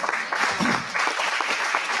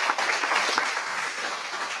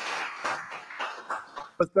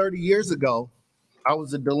 But 30 years ago, I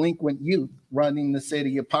was a delinquent youth running the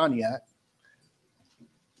city of Pontiac,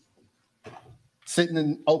 sitting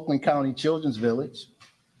in Oakland County Children's Village,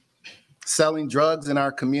 selling drugs in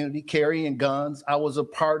our community, carrying guns. I was a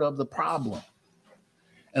part of the problem.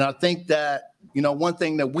 And I think that, one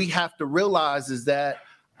thing that we have to realize is that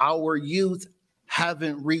our youth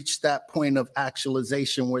haven't reached that point of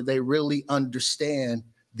actualization where they really understand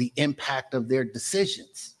the impact of their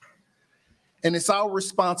decisions. And it's our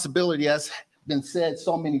responsibility, as been said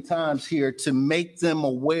so many times here, to make them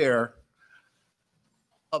aware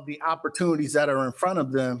of the opportunities that are in front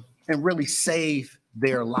of them and really save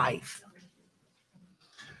their life.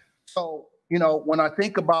 So, when I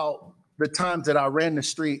think about the times that I ran the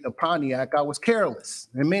street of Pontiac, I was careless.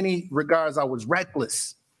 In many regards, I was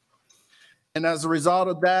reckless. And as a result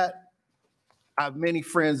of that, I have many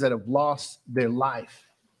friends that have lost their life.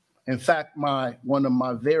 In fact, one of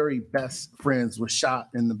my very best friends was shot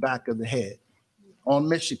in the back of the head on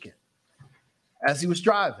Michigan as he was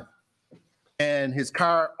driving. And his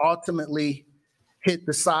car ultimately hit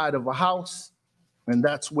the side of a house, and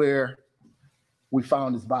that's where we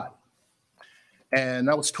found his body. And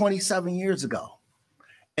that was 27 years ago.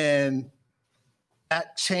 And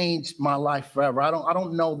that changed my life forever. I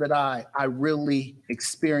don't know that I really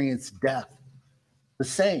experienced death the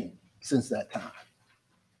same since that time.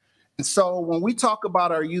 And so when we talk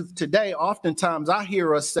about our youth today, oftentimes I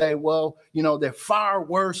hear us say, well, they're far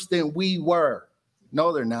worse than we were.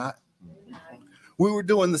 No, they're not. We were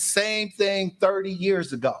doing the same thing 30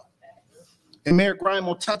 years ago. And Mayor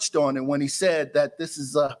Grimo touched on it when he said that this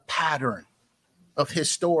is a pattern of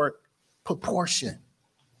historic proportion.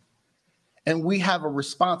 And we have a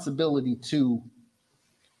responsibility to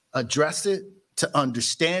address it, to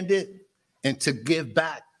understand it, and to give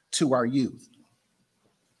back to our youth.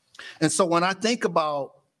 And so when I think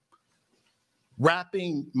about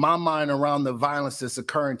wrapping my mind around the violence that's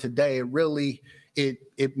occurring today,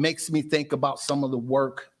 it makes me think about some of the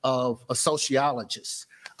work of a sociologist,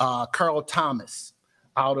 Carl Thomas,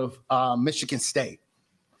 out of Michigan State.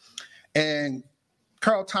 And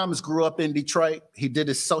Carl Thomas grew up in Detroit. He did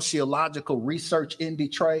his sociological research in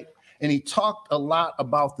Detroit, and he talked a lot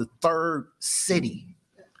about the third city.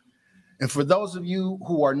 And for those of you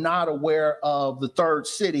who are not aware of the third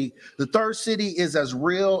city is as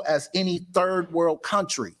real as any third world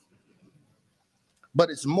country, but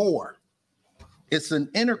it's more. It's an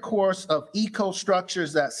intercourse of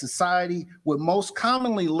eco-structures that society would most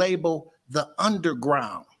commonly label the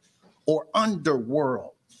underground or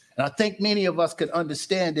underworld. And I think many of us could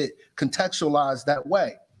understand it contextualized that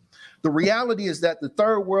way. The reality is that the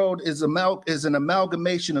third world is an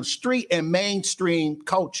amalgamation of street and mainstream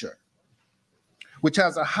culture, which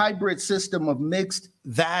has a hybrid system of mixed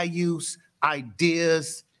values,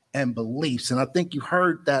 ideas, and beliefs. And I think you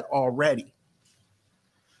heard that already.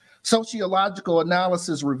 Sociological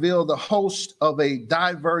analysis revealed the host of a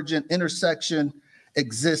divergent intersection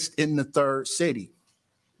exists in the third city.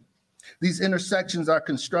 These intersections are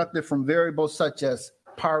constructed from variables such as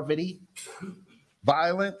poverty,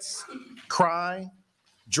 violence, crime,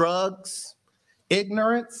 drugs,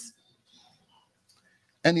 ignorance,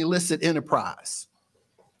 and illicit enterprise.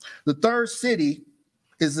 The third city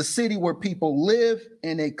is the city where people live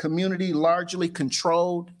in a community largely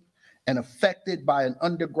controlled and affected by an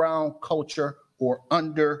underground culture or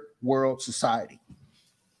underworld society.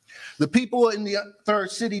 The people in the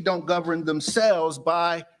third city don't govern themselves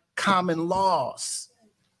by common laws.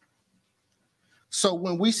 So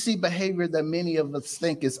when we see behavior that many of us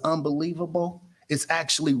think is unbelievable, it's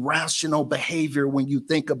actually rational behavior when you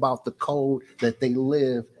think about the code that they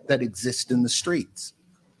live that exists in the streets.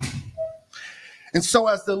 And so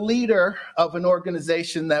as the leader of an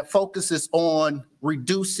organization that focuses on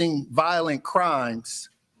reducing violent crimes,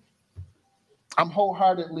 I'm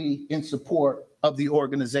wholeheartedly in support of the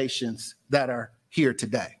organizations that are here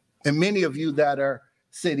today, and many of you that are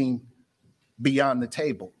sitting beyond the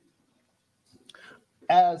table.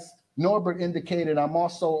 As Norbert indicated, I'm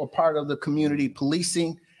also a part of the community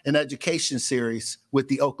policing and education series with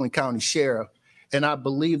the Oakland County Sheriff. And I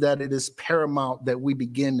believe that it is paramount that we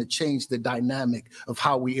begin to change the dynamic of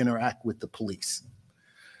how we interact with the police.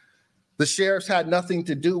 The sheriffs had nothing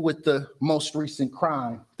to do with the most recent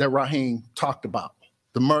crime that Raheem talked about,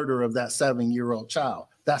 the murder of that 7-year-old child.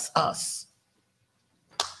 That's us.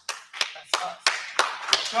 That's us.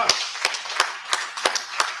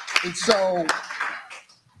 And so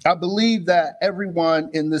I believe that everyone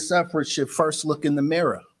in this effort should first look in the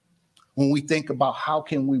mirror when we think about how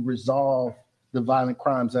can we resolve the violent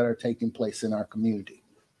crimes that are taking place in our community.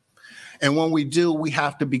 And when we do, we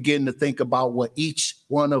have to begin to think about what each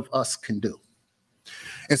one of us can do.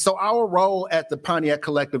 And so our role at the Pontiac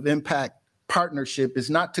Collective Impact Partnership is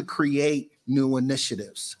not to create new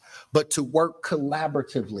initiatives, but to work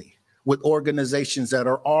collaboratively with organizations that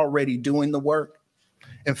are already doing the work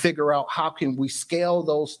and figure out how can we scale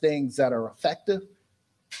those things that are effective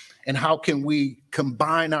and how can we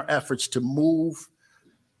combine our efforts to move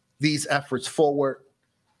these efforts forward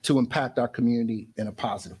to impact our community in a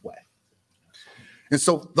positive way. And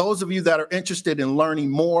so those of you that are interested in learning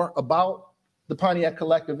more about the Pontiac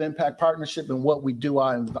Collective Impact Partnership and what we do,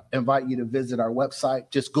 I invite you to visit our website.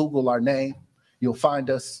 Just Google our name, you'll find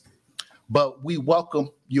us. But we welcome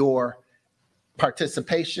your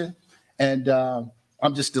participation, and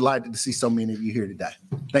I'm just delighted to see so many of you here today.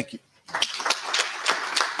 Thank you.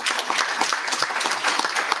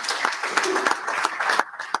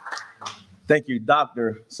 Thank you,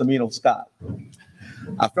 Dr. Semino Scott.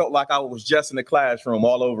 I felt like I was just in the classroom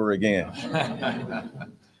all over again.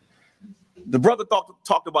 The brother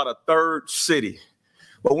talked about a third city.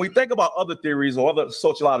 But when we think about other theories or other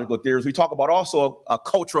sociological theories, we talk about also a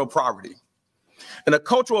culture of poverty. And a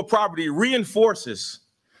culture of poverty reinforces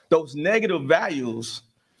those negative values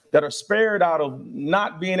that are spared out of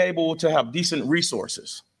not being able to have decent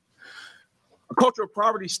resources. A culture of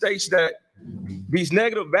poverty states that these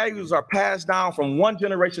negative values are passed down from one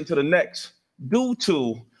generation to the next due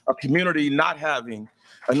to a community not having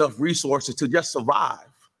enough resources to just survive,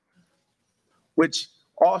 which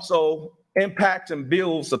also impacts and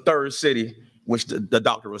builds the third city, which the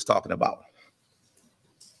doctor was talking about.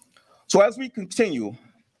 So as we continue,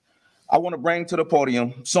 I want to bring to the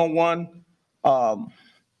podium someone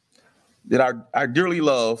that I dearly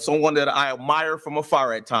love, someone that I admire from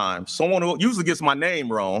afar at times, someone who usually gets my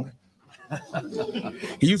name wrong.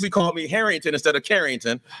 He usually called me Harrington instead of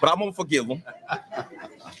Carrington, but I'm gonna forgive him.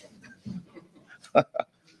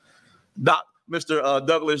 Mr.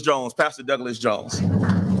 Douglas Jones, Pastor Douglas Jones.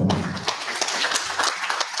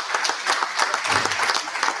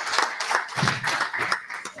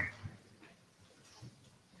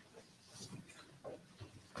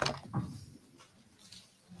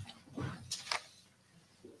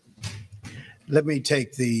 Let me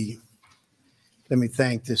thank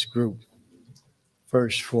this group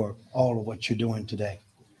first for all of what you're doing today.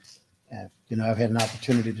 I've had an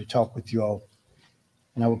opportunity to talk with you all,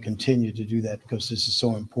 and I will continue to do that because this is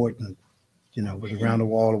so important, whether around the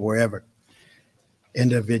wall or wherever,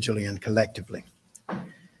 individually and collectively.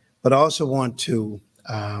 But I also want to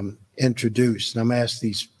introduce, and I'm going to ask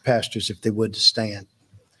these pastors if they would stand.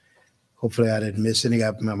 Hopefully I didn't miss any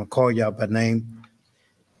of them. I'm going to call you out by name.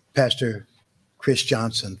 Pastor Chris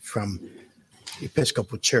Johnson from the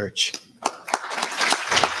Episcopal Church.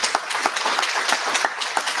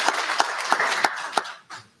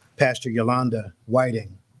 Pastor Yolanda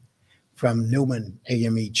Whiting from Newman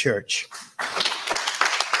AME Church.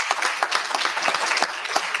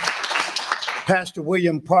 Pastor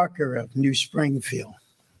William Parker of New Springfield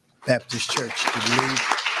Baptist Church, to the lead.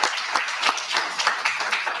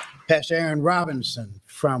 Pastor Aaron Robinson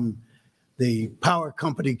from the Power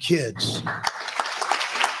Company Kids.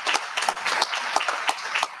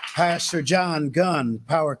 Pastor John Gunn,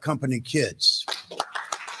 Power Company Kids.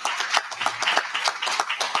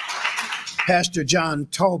 Pastor John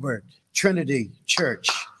Tolbert, Trinity Church.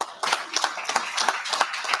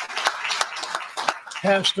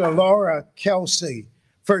 Pastor Laura Kelsey,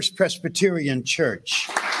 First Presbyterian Church.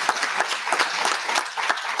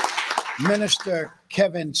 Minister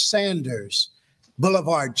Kevin Sanders,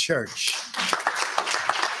 Boulevard Church.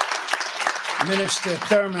 Minister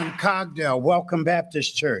Thurman Cogdell, Welcome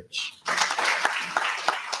Baptist Church.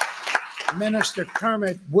 Minister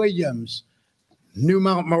Kermit Williams, New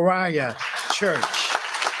Mount Moriah Church.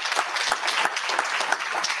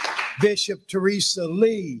 Bishop Teresa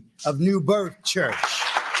Lee of New Birth Church.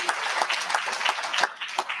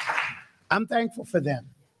 I'm thankful for them.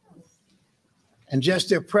 And just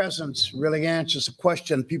their presence really answers a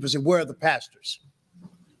question. People say, where are the pastors?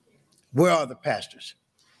 Where are the pastors?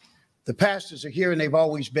 The pastors are here and they've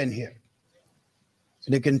always been here.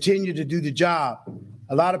 And they continue to do the job.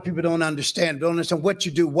 A lot of people don't understand what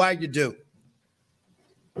you do, why you do.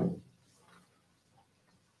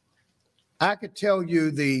 I could tell you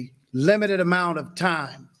the limited amount of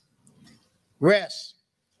time, rest,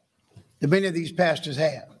 that many of these pastors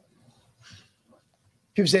have.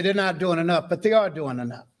 People say they're not doing enough, but they are doing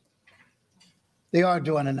enough. They are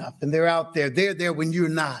doing enough, and they're out there. They're there when you're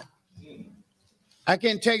not. I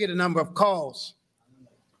can't tell you the number of calls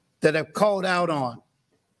that I've called out on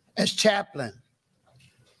as chaplain,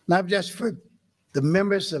 not just for the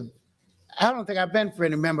members of, I don't think I've been for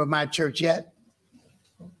any member of my church yet,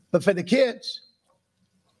 but for the kids,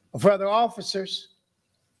 or for other officers.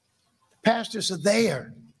 Pastors are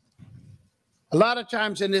there. A lot of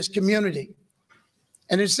times in this community,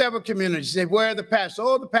 and in several communities, they say, where are the pastors?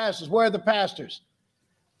 Oh, the pastors, where are the pastors?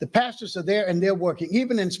 The pastors are there and they're working,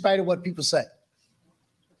 even in spite of what people say.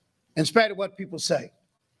 In spite of what people say.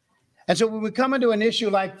 And so when we come into an issue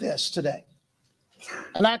like this today,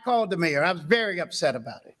 and I called the mayor, I was very upset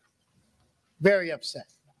about it. Very upset.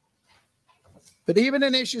 But even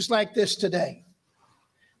in issues like this today,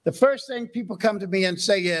 the first thing people come to me and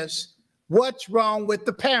say is, what's wrong with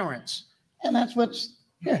the parents? And that's what's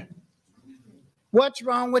here. What's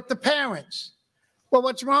wrong with the parents? Well,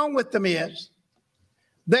 what's wrong with them is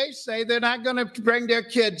they say they're not going to bring their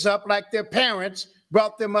kids up like their parents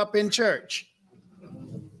brought them up in church.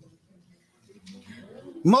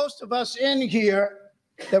 Most of us in here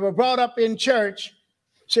that were brought up in church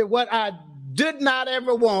said, what I did not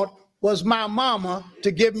ever want was my mama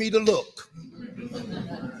to give me the look.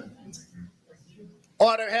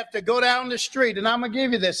 Or to have to go down the street, and I'm going to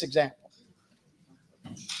give you this example.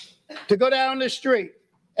 To go down the street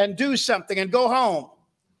and do something and go home.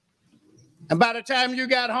 And by the time you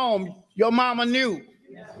got home, your mama knew.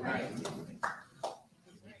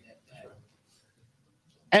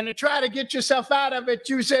 And to try to get yourself out of it,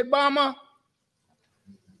 you said, Mama,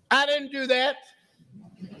 I didn't do that.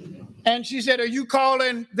 And she said, are you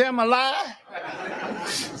calling them a lie?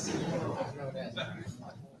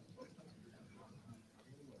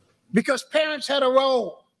 Because parents had a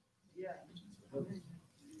role.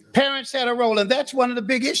 Parents had a role, and that's one of the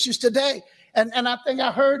big issues today. And I think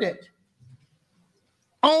I heard it.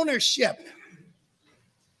 Ownership.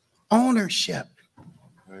 Ownership.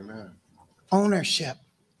 Amen. Ownership.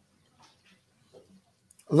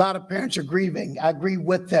 A lot of parents are grieving. I agree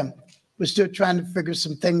with them. We're still trying to figure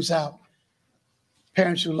some things out.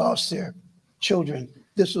 Parents who lost their children.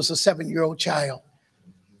 This was a 7-year-old child.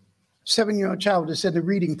 7-year-old child that's in the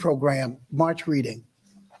reading program, March reading.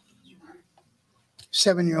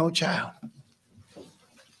 7-year-old child.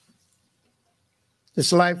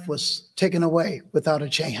 This life was taken away without a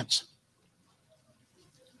chance.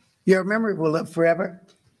 Your memory will live forever,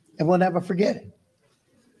 and we'll never forget it.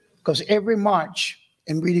 Because every March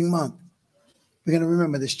in Reading Month, we're going to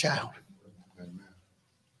remember this child.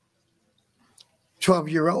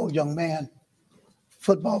 12-year-old young man,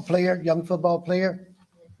 football player, young football player.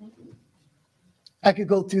 I could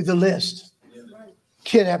go through the list.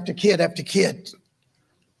 Kid after kid after kid.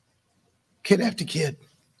 Kid after kid.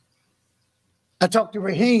 I talked to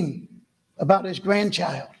Raheem about his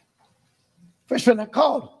grandchild. First when I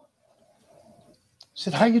called him,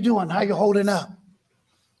 said, how you doing? How you holding up?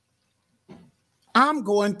 I'm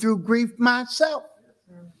going through grief myself.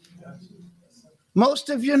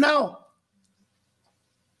 Most of you know.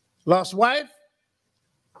 Lost wife,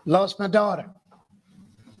 lost my daughter.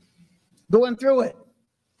 Going through it.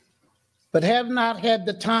 But have not had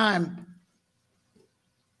the time.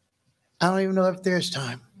 I don't even know if there's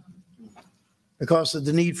time because of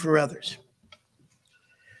the need for others.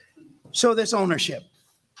 So this ownership.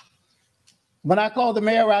 When I called the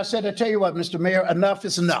mayor, I said, I tell you what, Mr. Mayor, enough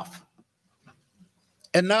is enough.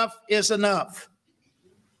 Enough is enough.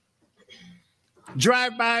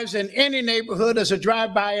 Drive-bys in any neighborhood is a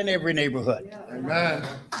drive-by in every neighborhood. Amen.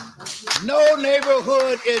 No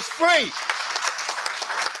neighborhood is free.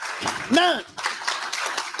 None.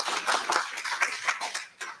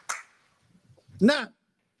 None.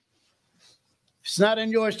 If it's not in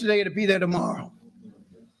yours today, it'll be there tomorrow.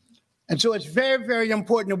 And so it's very, very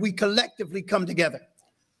important that we collectively come together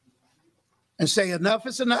and say enough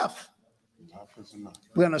is enough. Enough is enough.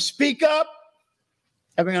 We're going to speak up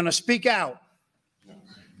and we're going to speak out.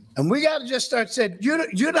 And we got to just start saying,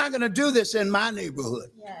 you're not going to do this in my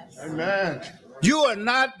neighborhood. Yes. Amen. You are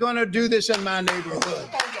not going to do this in my neighborhood.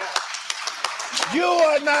 You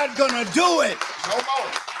are not going to do it No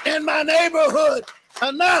more. in my neighborhood.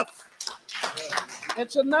 Enough.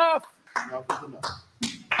 It's enough. Enough is enough.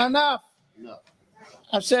 Enough. Enough.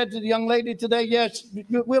 I said to the young lady today, yes,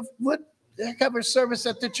 we'll have a service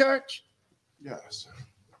at the church. Yes.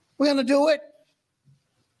 We're going to do it.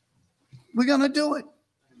 We're going to do it.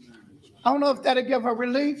 I don't know if that'll give her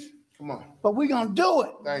relief, Come on. but we're going to do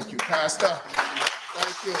it. Thank you, Pastor.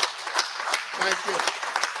 Thank you. Thank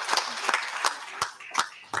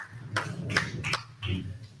you.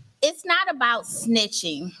 It's not about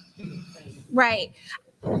snitching, right?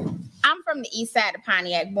 I I'm from the east side of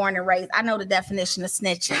Pontiac, born and raised. I know the definition of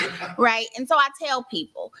snitching, right? And so I tell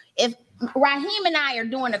people, if Raheem and I are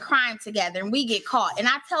doing a crime together and we get caught, and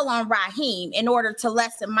I tell on Raheem in order to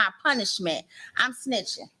lessen my punishment, I'm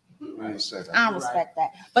snitching. I don't respect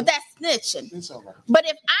that. But that's snitching. But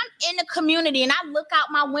if I'm in the community and I look out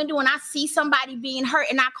my window and I see somebody being hurt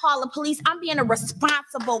and I call the police, I'm being a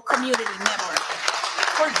responsible community member.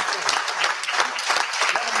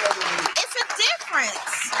 It's a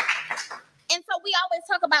difference. And so we always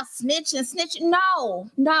talk about snitching.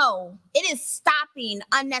 No. It is stopping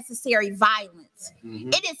unnecessary violence.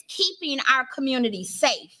 It is keeping our community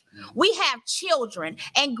safe. We have children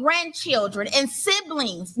and grandchildren and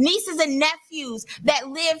siblings, nieces and nephews that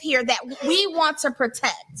live here that we want to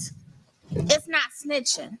protect. It's not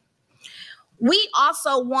snitching. We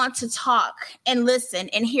also want to talk and listen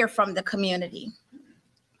and hear from the community.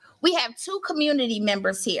 We have two community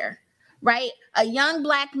members here, right? A young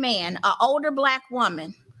Black man, an older Black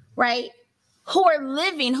woman, right? Who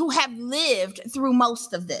have lived through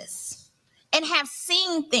most of this and have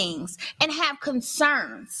seen things and have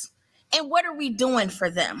concerns. And what are we doing for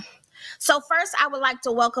them? So first, I would like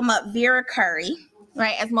to welcome up Vera Curry,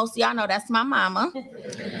 right? As most of y'all know, that's my mama.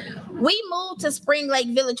 We moved to Spring Lake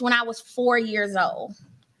Village when I was 4 years old.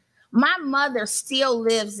 My mother still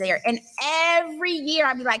lives there. And every year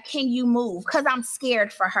I'd be like, can you move? Because I'm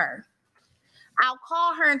scared for her. I'll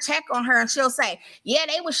call her and check on her and she'll say, yeah,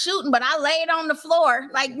 they were shooting, but I laid on the floor.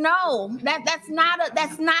 Like, no, that's not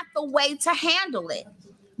the way to handle it.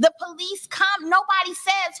 The police come, nobody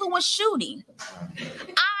says who was shooting.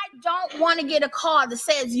 I don't want to get a call that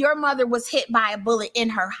says your mother was hit by a bullet in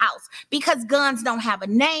her house, because guns don't have a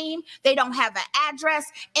name, they don't have an address,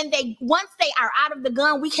 and once they are out of the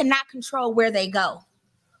gun, we cannot control where they go.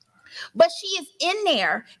 But she is in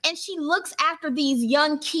there and she looks after these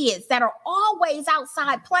young kids that are always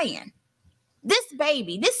outside playing. This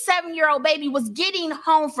 7-year-old baby was getting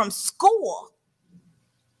home from school.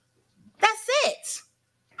 That's it.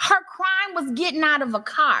 Her crime was getting out of a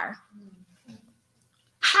car.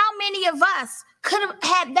 How many of us could have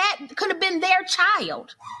been their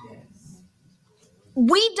child?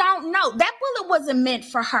 We don't know. That bullet wasn't meant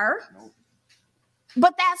for her,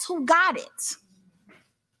 but that's who got it.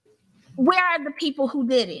 Where are the people who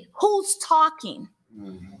did it? Who's talking?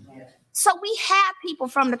 So we have people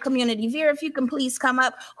from the community, Vera, if you can please come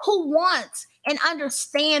up, who want and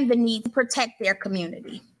understand the need to protect their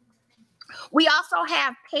community. We also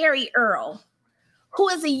have Perry Earl, who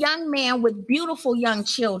is a young man with beautiful young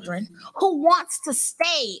children who wants to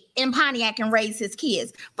stay in Pontiac and raise his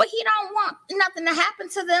kids, but he don't want nothing to happen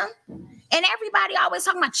to them. And everybody always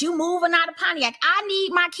talking about you moving out of Pontiac. I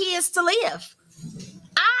need my kids to live.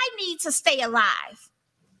 I need to stay alive.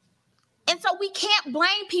 And so we can't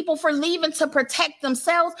blame people for leaving to protect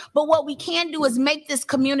themselves, but what we can do is make this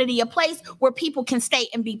community a place where people can stay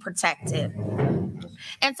and be protected.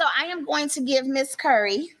 And so I am going to give Miss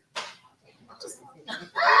Curry. Yes.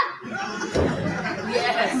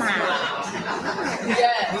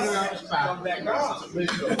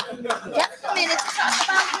 Just a minute to talk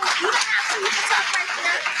about this. You don't have to talk right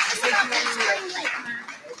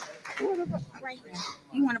now. Right now.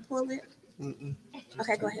 You want to pull it?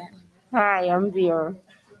 Okay, go ahead. Hi, I'm Vera.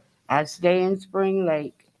 I stay in Spring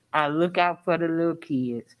Lake. I look out for the little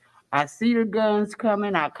kids. I see the guns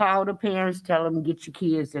coming. I call the parents, tell them, get your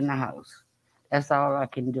kids in the house. That's all I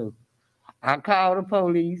can do. I call the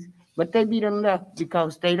police, but they be done left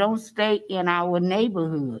because they don't stay in our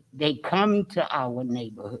neighborhood. They come to our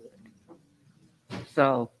neighborhood.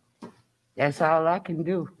 So that's all I can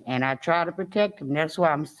do. And I try to protect them. That's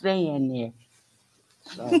why I'm staying there.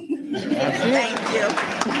 So, thank you.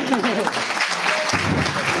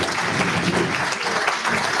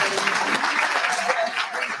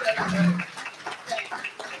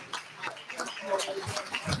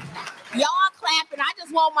 Y'all clapping. I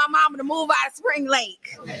just want my mama to move out of Spring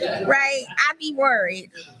Lake, right? I be worried.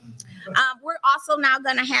 We're also now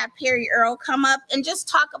going to have Perry Earl come up and just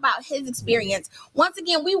talk about his experience. Once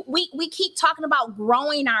again, we keep talking about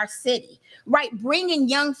growing our city, right? Bringing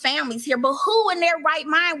young families here, but who in their right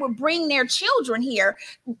mind would bring their children here,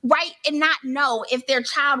 right? And not know if their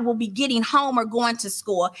child will be getting home or going to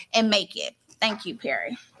school and make it. Thank you,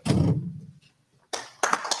 Perry.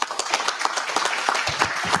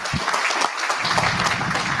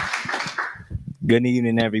 Good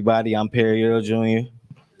evening, everybody. I'm Perry Earl Jr.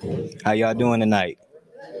 How y'all doing tonight?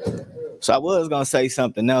 So I was going to say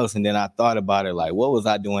something else, and then I thought about it, like, what was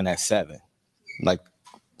I doing at 7? Like,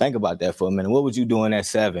 think about that for a minute. What was you doing at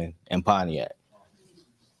 7 in Pontiac?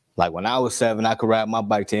 Like, when I was 7, I could ride my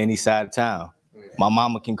bike to any side of town. My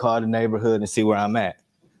mama can call the neighborhood and see where I'm at.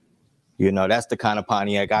 You know, that's the kind of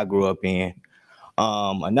Pontiac I grew up in.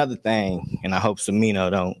 Another thing, and I hope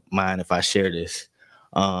Semino don't mind if I share this.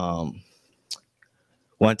 One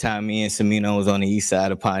time me and Semino was on the east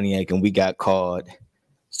side of Pontiac and we got called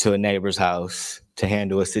to a neighbor's house to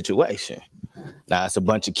handle a situation. Now it's a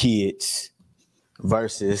bunch of kids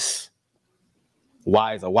versus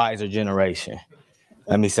a wiser generation.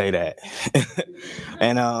 Let me say that.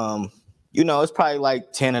 And, you know, it's probably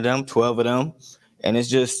like 10 of them, 12 of them. And it's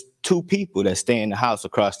just 2 people that stay in the house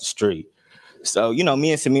across the street. So, you know,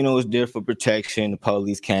 me and Semino was there for protection. The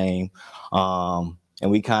police came, and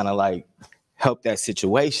we kind of like helped that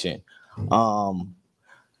situation. And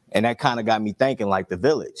that kind of got me thinking like the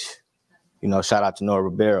village, you know, shout out to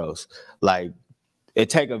Nora Barrows. Like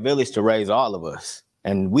it take a village to raise all of us.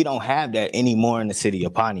 And we don't have that anymore in the city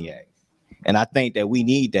of Pontiac. And I think that we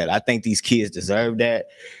need that. I think these kids deserve that.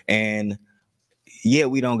 And yeah,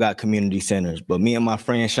 we don't got community centers, but me and my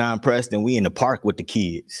friend Sean Preston, we in the park with the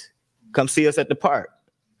kids. Come see us at the park.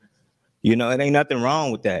 You know, it ain't nothing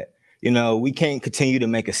wrong with that. You know, we can't continue to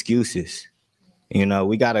make excuses. You know,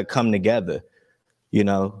 we got to come together. You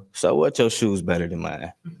know, so what, your shoes better than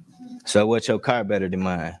mine? So what, your car better than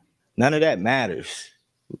mine? None of that matters.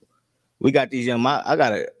 We got these young,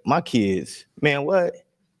 my kids, man, what?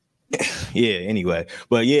 Yeah, anyway,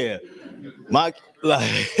 but yeah,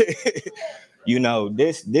 you know,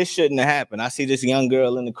 this shouldn't have happened. I see this young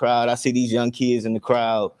girl in the crowd. I see these young kids in the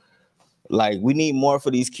crowd. Like, we need more for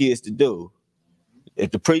these kids to do.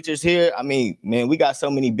 If the preacher's here, I mean, man, we got so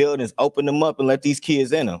many buildings, open them up and let these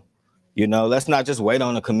kids in them. You know, let's not just wait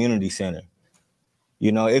on a community center.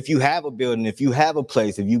 You know, if you have a building, if you have a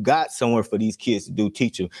place, if you got somewhere for these kids to do,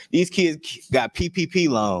 teach them. These kids got PPP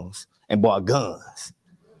loans and bought guns.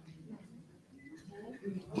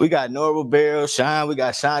 We got Norval Barrel, Shine, we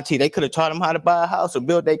got Shanti. They could have taught them how to buy a house or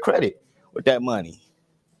build their credit with that money.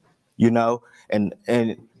 You know, and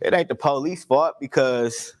it ain't the police fault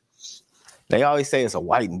because they always say it's a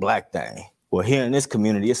white and black thing. Well, here in this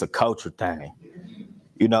community, it's a culture thing.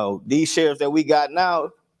 You know, these sheriffs that we got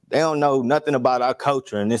now, they don't know nothing about our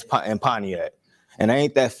culture in Pontiac. And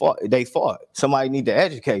ain't that fault, they fault. Somebody need to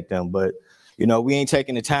educate them, but, you know, we ain't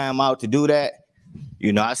taking the time out to do that.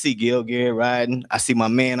 You know, I see Gil Garrett riding. I see my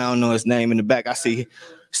man, I don't know his name in the back. I see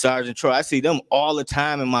Sergeant Troy. I see them all the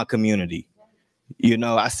time in my community. You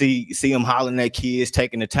know, I see them hollering at kids,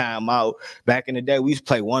 taking the time out. Back in the day, we used to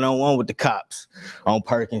play one-on-one with the cops on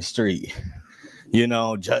Perkins Street, you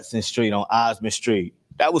know, Judson Street, on Osmond Street.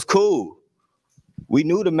 That was cool. We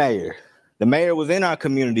knew the mayor. The mayor was in our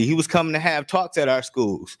community. He was coming to have talks at our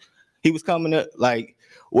schools. He was coming to, like,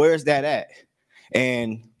 where's that at?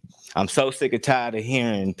 And I'm so sick and tired of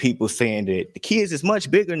hearing people saying that the kids is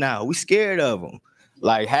much bigger now. We scared of them.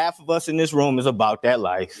 Like, half of us in this room is about that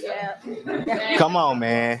life. Yeah. Come on,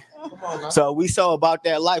 man. So we so about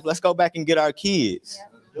that life. Let's go back and get our kids.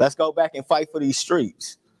 Let's go back and fight for these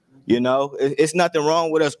streets. You know, it's nothing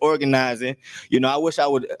wrong with us organizing. You know, I wish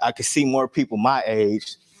I could see more people my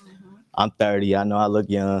age. I'm 30. I know I look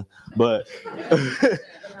young, but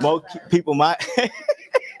more people my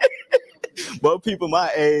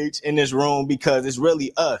age in this room, because it's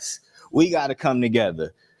really us. We got to come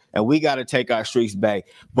together and we got to take our streets back.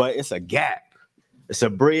 But it's a gap. It's a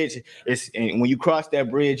bridge. And when you cross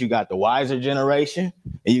that bridge, you got the wiser generation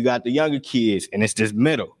and you got the younger kids, and it's this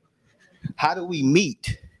middle. How do we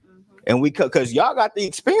meet? And because y'all got the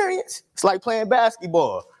experience. It's like playing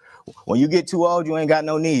basketball. When you get too old, you ain't got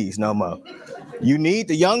no knees no more. You need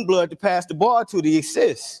the young blood to pass the ball to the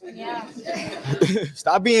assist. Yeah.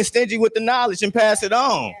 Stop being stingy with the knowledge and pass it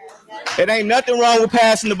on. It ain't nothing wrong with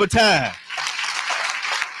passing the baton.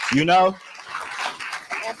 You know?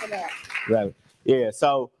 Right. Yeah,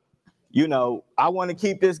 so, you know, I want to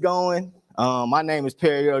keep this going. My name is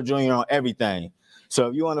Perry Earl Jr. on everything. So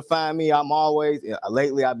if you want to find me, I'm always,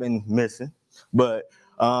 lately I've been missing, but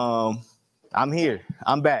I'm here.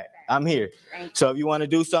 I'm back. I'm here. So if you want to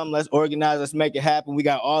do something, let's organize, let's make it happen. We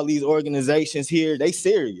got all these organizations here. They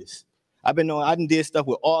serious. I done did stuff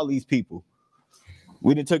with all these people.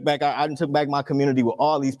 I done took back my community with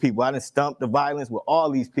all these people. I done stumped the violence with all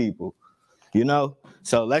these people, you know?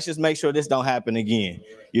 So let's just make sure this don't happen again.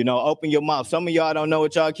 You know, open your mouth. Some of y'all don't know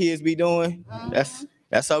what y'all kids be doing.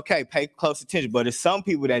 That's okay. Pay close attention. But it's some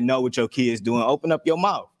people that know what your kids doing. Open up your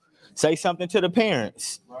mouth. Say something to the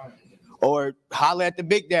parents. Or holler at the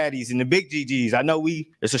big daddies and the big GGs. I know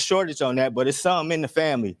there's a shortage on that, but it's some in the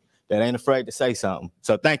family that ain't afraid to say something.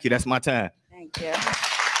 So thank you. That's my time. Thank you.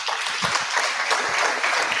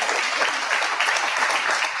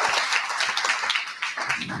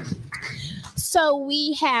 So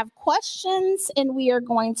we have questions, and we are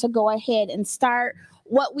going to go ahead and start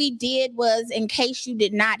What we did was, in case you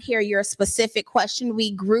did not hear your specific question,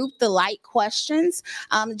 we grouped the light questions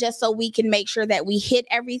just so we can make sure that we hit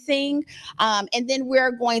everything. And then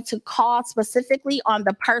we're going to call specifically on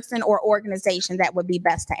the person or organization that would be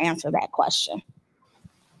best to answer that question.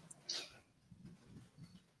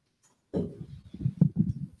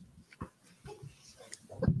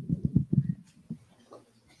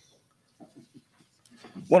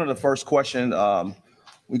 One of the first questions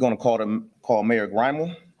we're going to call Mayor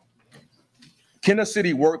Grimal. Can the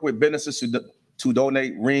city work with businesses to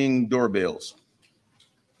donate Ring doorbells?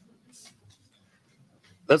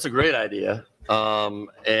 That's a great idea.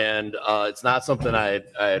 It's not something I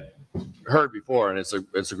had heard before, and it's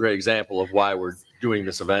a great example of why we're doing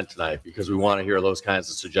this event tonight, because we want to hear those kinds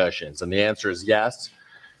of suggestions. And the answer is yes,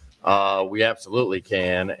 we absolutely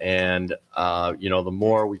can. And the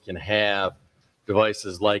more we can have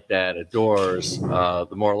devices like that at doors,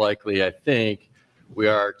 the more likely I think we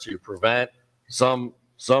are to prevent some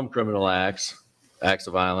criminal acts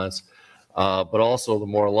of violence, but also the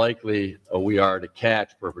more likely we are to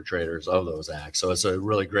catch perpetrators of those acts. So it's a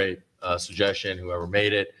really great suggestion, whoever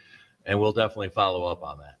made it, and we'll definitely follow up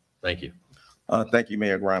on that. Thank you. Thank you,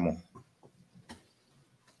 Mayor Grimal.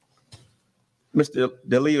 Mr.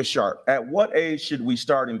 Delia Sharp, at what age should we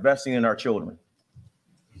start investing in our children?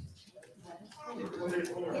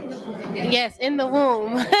 Yes, in the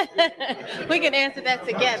womb. We can answer that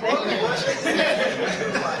together.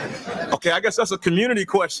 Okay, I guess that's a community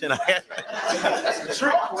question. That's a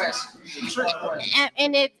trick question.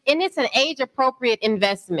 And it's an age-appropriate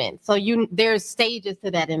investment. So there's stages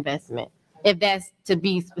to that investment, if that's to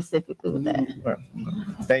be specifically with that.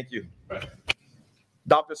 Thank you.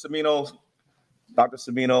 Dr. Sabino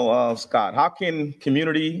Scott, how can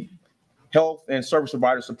community health and service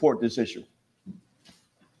providers support this issue?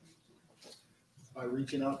 By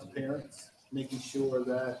reaching out to parents, making sure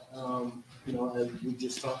that, as we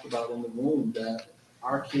just talked about in the womb, that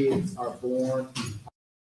our kids are born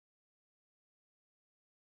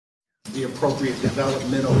the appropriate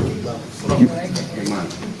developmental levels.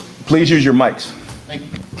 Please use your mics. Thank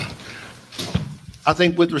you. I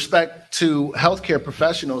think with respect to healthcare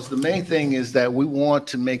professionals, the main thing is that we want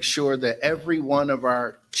to make sure that every one of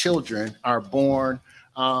our children are born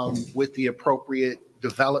with the appropriate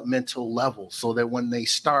developmental level, so that when they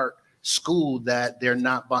start school, that they're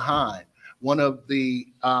not behind. One of the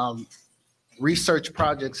research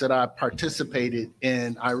projects that I participated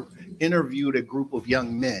in, I interviewed a group of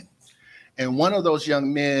young men, and one of those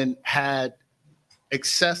young men had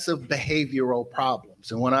excessive behavioral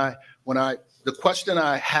problems. And the question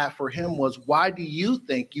I had for him was, why do you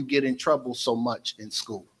think you get in trouble so much in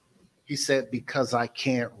school? He said, because I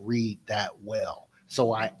can't read that well.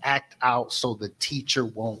 So I act out so the teacher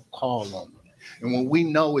won't call on me. And what we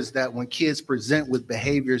know is that when kids present with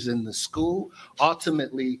behaviors in the school,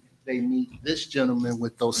 ultimately they meet this gentleman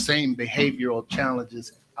with those same behavioral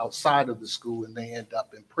challenges outside of the school, and they end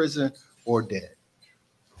up in prison or dead.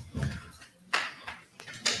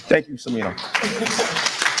 Thank you, Samina.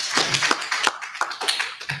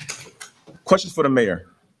 Questions for the mayor.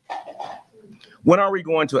 When are we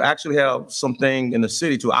going to actually have something in the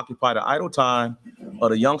city to occupy the idle time of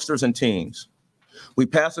the youngsters and teens? We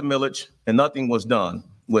passed a millage and nothing was done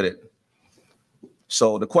with it.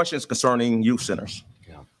 So the question is concerning youth centers.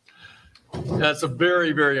 That's a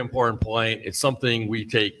very, very important point. It's something we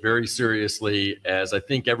take very seriously, as I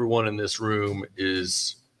think everyone in this room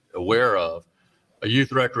is aware of. A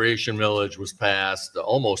youth recreation millage was passed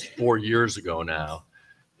almost 4 years ago now,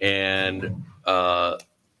 and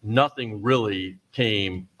nothing really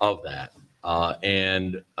came of that.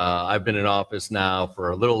 I've been in office now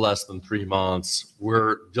for a little less than 3 months.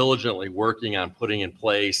 We're diligently working on putting in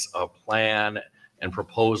place a plan and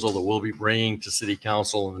proposal that we'll be bringing to City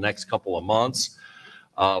Council in the next couple of months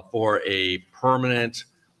for a permanent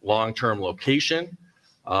long-term location,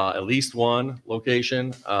 at least one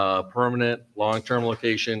location, permanent long-term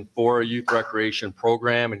location for a youth recreation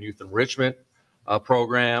program and youth enrichment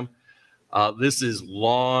program. This is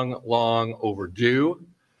long overdue.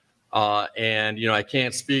 I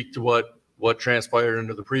can't speak to what transpired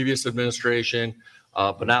under the previous administration,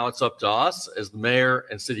 but now it's up to us as the mayor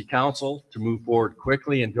and city council to move forward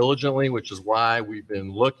quickly and diligently, which is why we've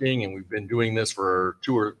been looking, and we've been doing this for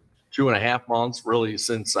 2.5 months, really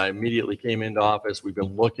since I immediately came into office. We've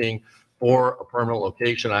been looking for a permanent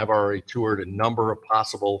location. I've already toured a number of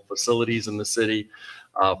possible facilities in the city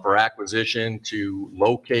for acquisition to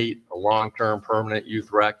locate a long-term permanent youth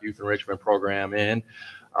enrichment program in.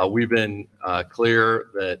 We've been clear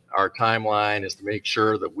that our timeline is to make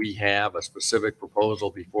sure that we have a specific proposal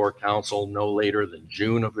before council no later than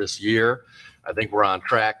June of this year. I think we're on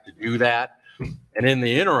track to do that. And in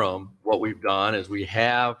the interim, what we've done is we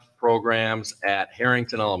have programs at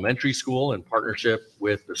Harrington Elementary School in partnership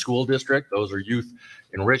with the school district. Those are youth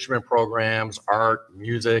enrichment programs, art,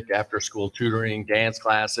 music, after-school tutoring, dance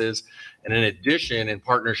classes. And in addition, in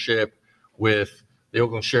partnership with the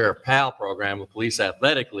Oakland Sheriff PAL program, the Police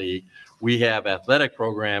Athletic League, we have athletic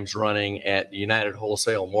programs running at the United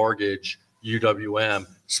Wholesale Mortgage UWM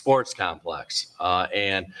Sports Complex.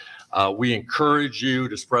 We encourage you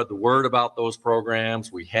to spread the word about those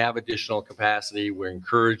programs. We have additional capacity. We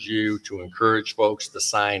encourage you to encourage folks to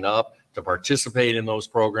sign up to participate in those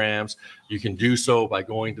programs. You can do so by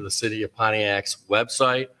going to the City of Pontiac's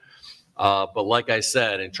website. But like I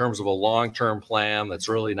said, in terms of a long-term plan that's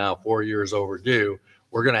really now 4 years overdue,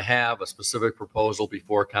 we're going to have a specific proposal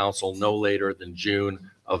before council no later than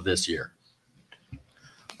June of this year.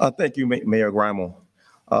 Thank you, Mayor Grimal.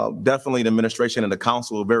 Definitely the administration and the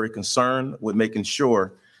council are very concerned with making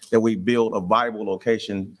sure that we build a viable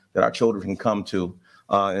location that our children can come to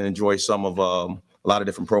and enjoy some of a lot of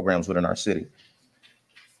different programs within our city.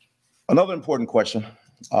 Another important question,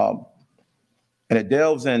 and it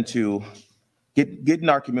delves into getting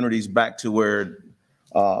our communities back to where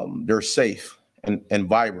they're safe and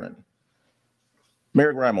vibrant.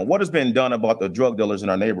 Mayor Grimal, what has been done about the drug dealers in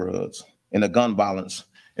our neighborhoods and the gun violence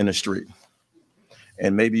in the street?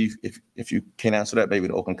 And maybe if you can't answer that, maybe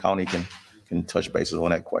the Oakland County can touch bases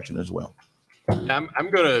on that question as well. I'm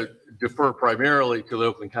going to defer primarily to the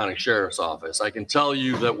Oakland County Sheriff's Office. I can tell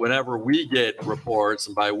you that whenever we get reports,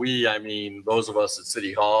 and by we, I mean those of us at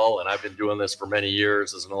City Hall, and I've been doing this for many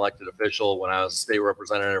years as an elected official when I was a state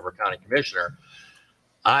representative or county commissioner,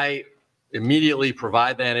 I immediately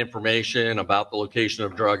provide that information about the location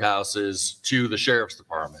of drug houses to the Sheriff's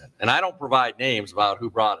Department. And I don't provide names about who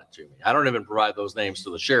brought it to me. I don't even provide those names to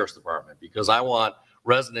the Sheriff's Department because I want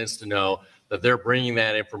residents to know that they're bringing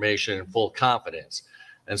that information in full confidence.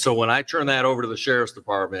 And so when I turn that over to the Sheriff's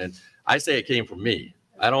Department, I say it came from me.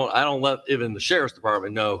 I don't let even the Sheriff's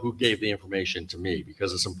Department know who gave the information to me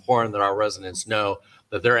because it's important that our residents know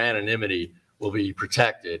that their anonymity will be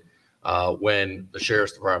protected when the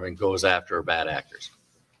Sheriff's Department goes after bad actors.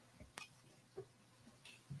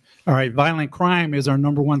 All right, violent crime is our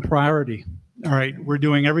 #1 priority. All right, we're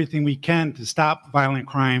doing everything we can to stop violent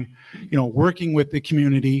crime, working with the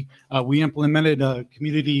community. We implemented a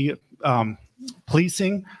community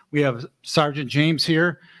policing. We have Sergeant James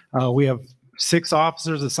here. We have 6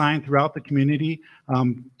 officers assigned throughout the community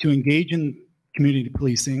to engage in community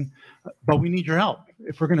policing, but we need your help.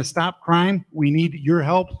 If we're going to stop crime, we need your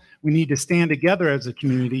help. We need to stand together as a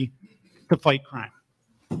community to fight crime.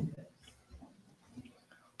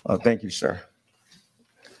 Thank you, sir.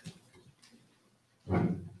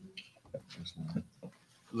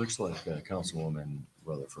 Looks like Councilwoman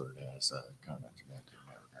Rutherford has a comment to make in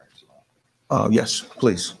that regard as well. Yes,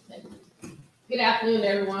 please. Good afternoon,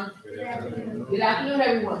 everyone. Good afternoon,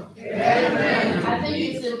 everyone. I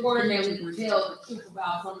think it's important that we can tell the truth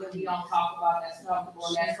about something we don't talk about that's comfortable,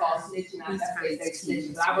 and that's called snitching. I say they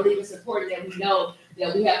snitching. I believe it's important that we know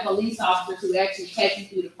that we have police officers who actually take you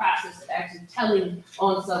through the process of actually telling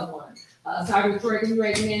on someone. Sergeant Troy, can you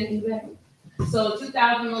raise your hand in the back? So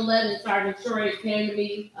 2011, Sergeant Troy came to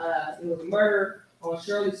me. It was a murder on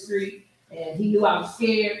Shirley Street, and he knew I was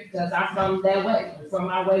scared because I'm from that way. And from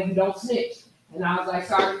my way, you don't snitch. And I was like,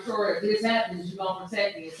 Sergeant Troy, if this happens, you're going to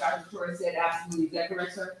protect me. And Sergeant Troy said, absolutely. Is that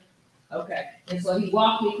correct, sir? Okay. And so he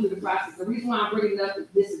walked me through the process. The reason why I'm bringing it up is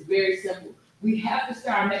this is very simple. We have to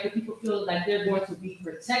start making people feel like they're going to be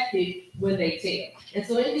protected when they tell. And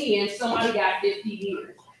so in the end, somebody got 50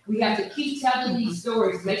 years. We have to keep telling these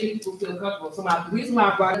stories, making people feel comfortable. So the reason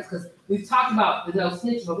why I brought it is because we've talked about the no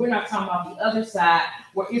snitching, but we're not talking about the other side,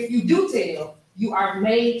 where if you do tell, you are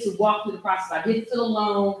made to walk through the process. I didn't feel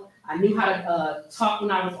alone. I knew how to talk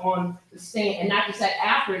when I was on the stand, and not just that.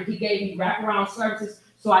 After it, he gave me wraparound services,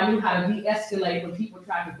 so I knew how to de-escalate when people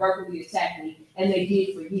tried to verbally attack me, and they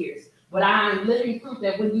did for years. But I am living proof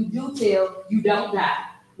that when you do tell, you don't die.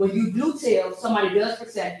 When you do tell, somebody does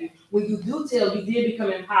protect you. When you do tell, you did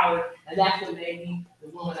become empowered, and that's what made me the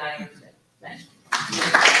woman I am today. Thank you.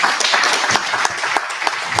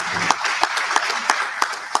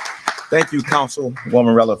 Thank you,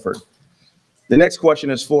 Councilwoman Rutherford. The next question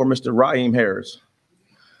is for Mr. Raheem Harris.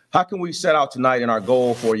 How can we set out tonight in our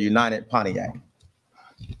goal for a united Pontiac?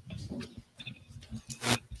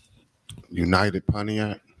 United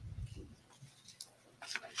Pontiac?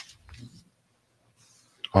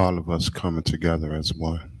 All of us coming together as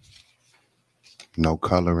one. No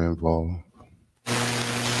color involved.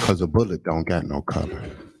 Because a bullet don't got no color.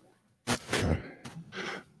 Okay.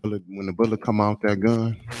 When the bullet come out that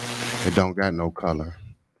gun, it don't got no color.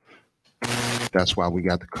 That's why we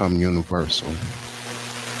got to come universal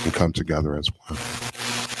and come together as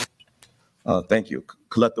one. Thank you.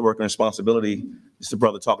 Collective work and responsibility. It's the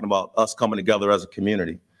brother talking about us coming together as a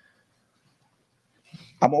community.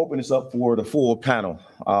 I'm gonna open this up for the full panel.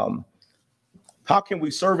 How can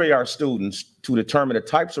we survey our students to determine the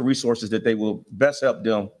types of resources that they will best help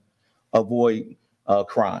them avoid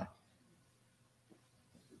crime?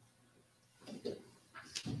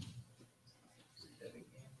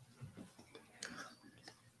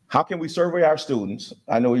 How can we survey our students?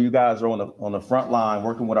 I know you guys are on the front line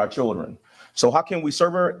working with our children. So how can we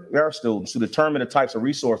survey our students to determine the types of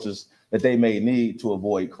resources that they may need to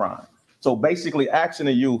avoid crime? So basically asking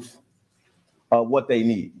the youth what they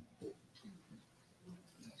need.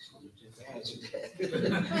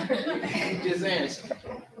 Just answer.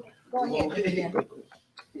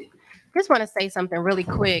 Just want to say something really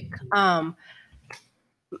quick.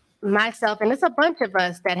 Myself, and it's a bunch of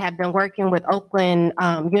us that have been working with Oakland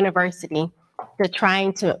University to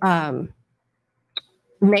trying to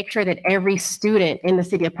make sure that every student in the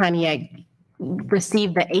city of Pontiac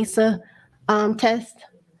receive the ASA test,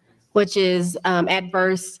 which is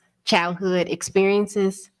adverse childhood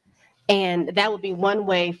experiences. And that would be one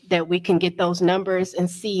way that we can get those numbers and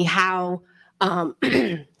see how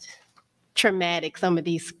traumatic some of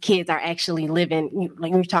these kids are actually living.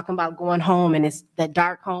 Like you're talking about going home and it's the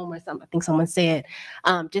dark home or something, I think someone said,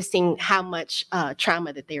 just seeing how much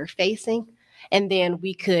trauma that they're facing. And then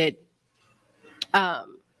we could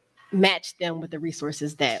match them with the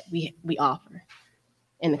resources that we offer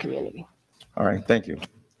in the community. All right, thank you.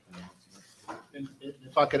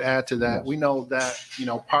 If I could add to that, we know that,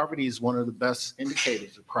 poverty is one of the best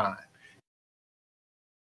indicators of crime.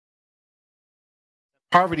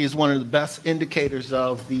 Poverty is one of the best indicators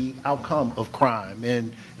of the outcome of crime.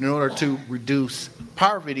 And in order to reduce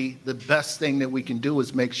poverty, the best thing that we can do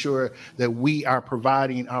is make sure that we are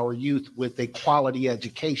providing our youth with a quality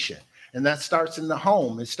education. And that starts in the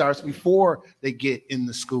home. It starts before they get in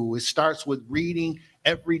the school. It starts with reading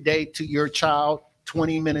every day to your child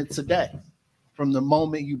 20 minutes a day from the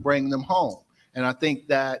moment you bring them home. And I think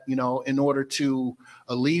that, in order to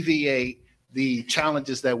alleviate the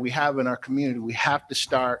challenges that we have in our community, we have to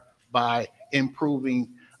start by improving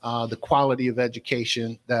the quality of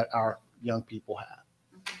education that our young people have.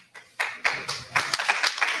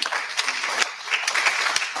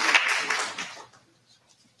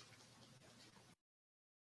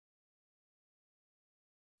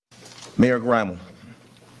 Mayor Grimal,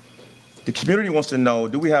 the community wants to know,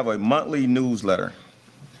 do we have a monthly newsletter?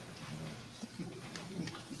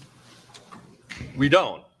 We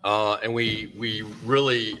don't. And we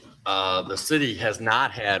really, the city has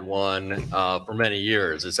not had one for many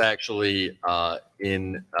years. It's actually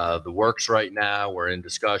in the works right now. We're in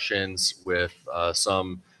discussions with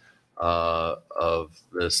some of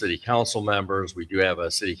the city council members. We do have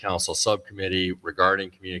a city council subcommittee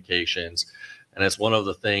regarding communications, and it's one of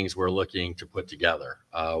the things we're looking to put together.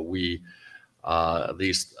 At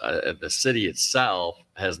least the city itself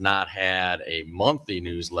has not had a monthly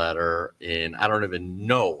newsletter in, I don't even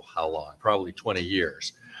know how long, probably 20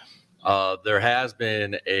 years. There has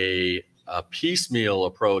been a piecemeal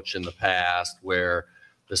approach in the past where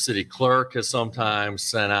the city clerk has sometimes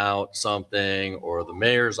sent out something, or the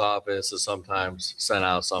mayor's office has sometimes sent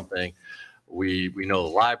out something. We know the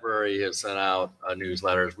library has sent out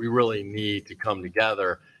newsletters. We really need to come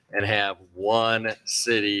together and have one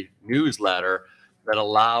city newsletter that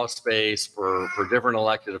allows space for different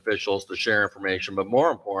elected officials to share information, but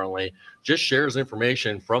more importantly, just shares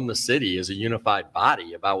information from the city as a unified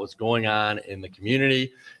body about what's going on in the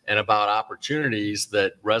community and about opportunities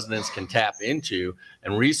that residents can tap into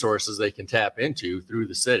and resources they can tap into through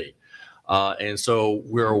the city. And so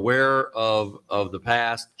we're aware of the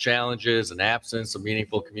past challenges and absence of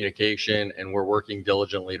meaningful communication, and we're working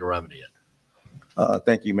diligently to remedy it.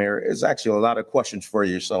 Thank you, Mayor. It's actually a lot of questions for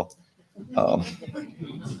you. So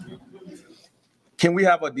can we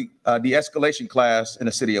have a de-escalation class in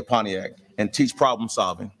the city of Pontiac and teach problem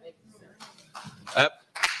solving?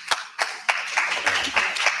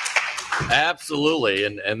 Absolutely.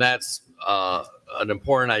 And that's an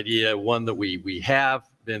important idea, one that we have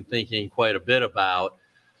been thinking quite a bit about.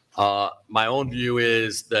 My own view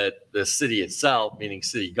is that the city itself, meaning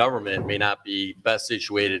city government, may not be best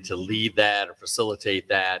situated to lead that or facilitate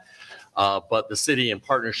that. But the city, in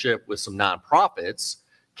partnership with some nonprofits,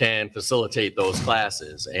 can facilitate those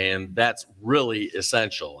classes. And that's really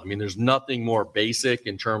essential. I mean, there's nothing more basic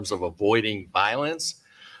in terms of avoiding violence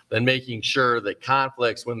than making sure that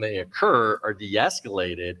conflicts, when they occur, are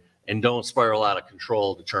de-escalated and don't spiral out of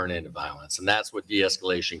control to turn into violence. And that's what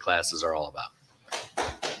de-escalation classes are all about.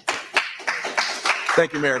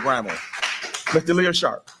 Thank you, Mayor Grimal. Mr. Leo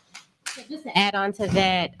Sharp. Just to add on to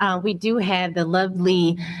that, we do have the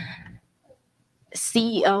lovely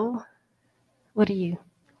CEO,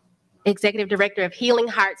 Executive Director of Healing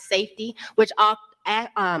Heart Safety, which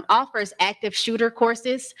offers active shooter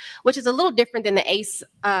courses, which is a little different than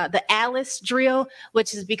the ALICE drill,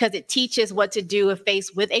 which is because it teaches what to do if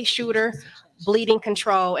faced with a shooter, bleeding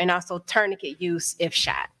control, and also tourniquet use if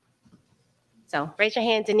shot. So raise your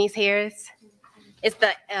hand, Denise Harris. It's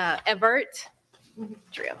the AVERT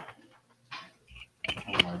drill.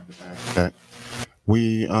 That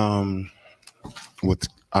we with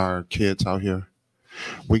our kids out here,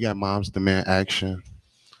 we got Moms Demand Action.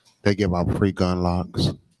 They give out free gun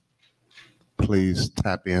locks. Please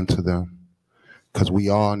tap into them, because we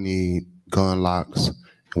all need gun locks,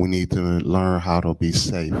 and we need to learn how to be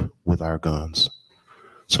safe with our guns.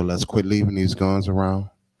 So let's quit leaving these guns around,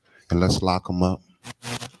 and let's lock them up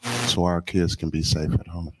so our kids can be safe at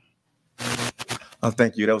home.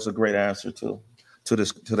 Thank you. That was a great answer to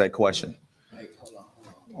that question.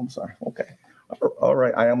 I'm sorry. Okay. All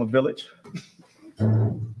right. I am a village.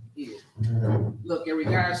 Look, in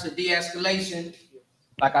regards to de-escalation,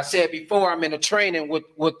 like I said before, I'm in a training with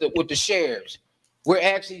the sheriffs. We're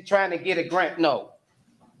actually trying to get a grant. No,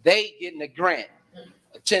 they getting a grant,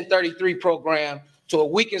 a 1033 program, so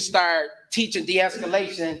we can start teaching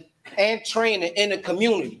de-escalation and training in the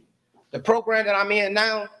community. The program that I'm in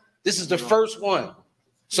now, this is the first one.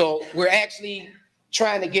 So we're actually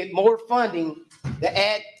trying to get more funding to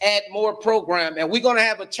add more program, and we're gonna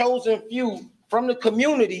have a chosen few from the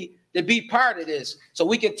community to be part of this, so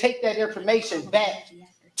we can take that information back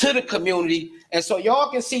to the community, and so y'all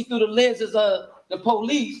can see through the lenses of the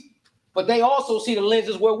police, but they also see the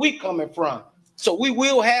lenses where we coming from. So we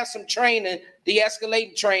will have some training,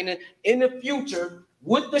 de-escalating training in the future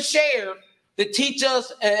with the sheriff to teach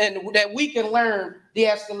us, and that we can learn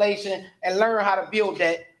de-escalation and learn how to build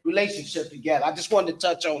that relationship together. I just wanted to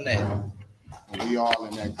touch on that. We all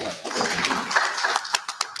in that class.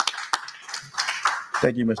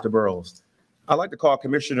 Thank you, Mr. Burrows. I'd like to call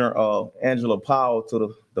Commissioner Angela Powell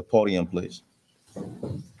to the podium, please.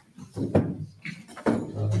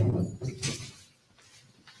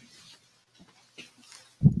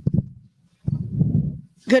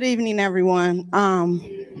 Good evening, everyone.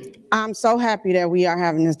 I'm so happy that we are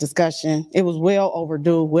having this discussion. It was well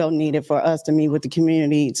overdue, well needed for us to meet with the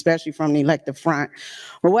community, especially from the elected front.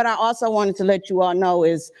 But what I also wanted to let you all know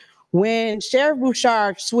is when Sheriff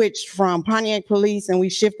Bouchard switched from Pontiac Police and we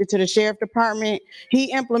shifted to the Sheriff Department,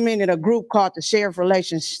 he implemented a group called the Sheriff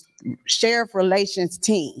Relations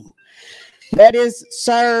Team that is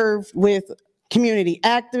served with community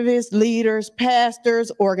activists, leaders, pastors,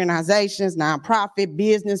 organizations, nonprofit,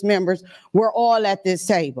 business members. We're all at this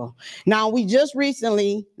table. Now, we just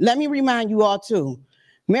recently, let me remind you all too,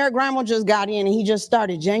 Mayor Grimal just got in and he just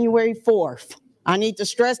started January 4th. I need to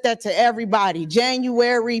stress that to everybody,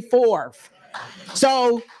 January 4th.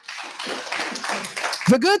 So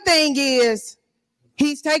the good thing is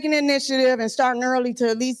he's taking initiative and starting early to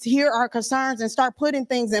at least hear our concerns and start putting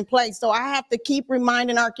things in place. So I have to keep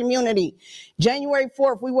reminding our community, January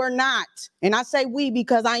 4th, we were not, and I say we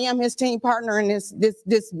because I am his team partner in this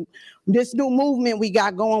new movement we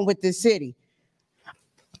got going with this city.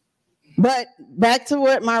 But back to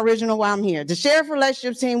what my original why I'm here. The Sheriff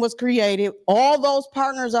Relationship Team was created. All those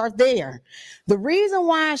partners are there. The reason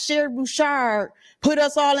why Sheriff Bouchard put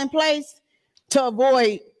us all in place to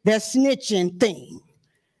avoid that snitching thing.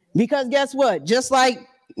 Because guess what? Just like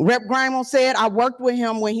Rep. Grimal said, I worked with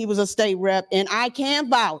him when he was a state rep, and I can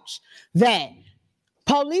vouch that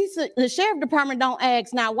police, the Sheriff Department don't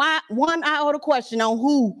ask now one iota question on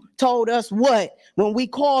who told us what when we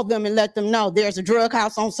called them and let them know there's a drug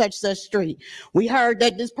house on such street. We heard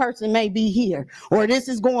that this person may be here or this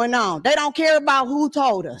is going on. They don't care about who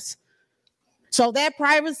told us. So that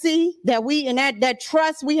privacy that we and that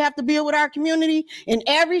trust we have to build with our community, in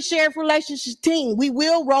every Sheriff Relationship Team, we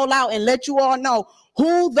will roll out and let you all know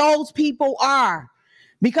who those people are.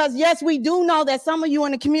 Because yes, we do know that some of you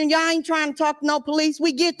in the community, y'all ain't trying to talk to no police.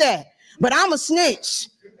 We get that. But I'm a snitch.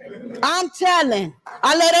 I'm telling.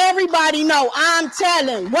 I let everybody know I'm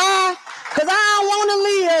telling. Why? Because I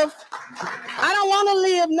don't want to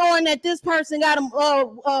live knowing that this person got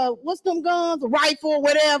what's them guns, a rifle or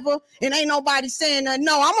whatever, and ain't nobody saying nothing.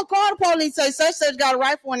 No, I'm going to call the police and say such got a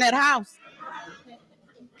rifle in that house.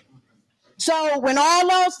 So when all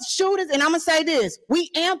those shooters, and I'm gonna say this, we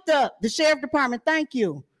amped up the sheriff department. Thank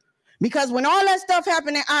you. Because when all that stuff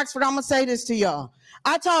happened in Oxford, I'm gonna say this to y'all.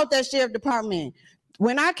 I told that sheriff department,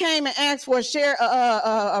 when I came and asked for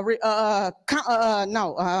a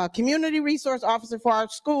community resource officer for our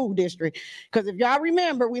school district, because if y'all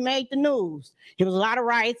remember, we made the news. There was a lot of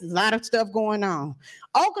riots, there's a lot of stuff going on.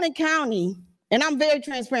 Oakland County, and I'm very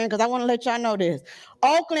transparent because I want to let y'all know this.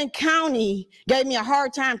 Oakland County gave me a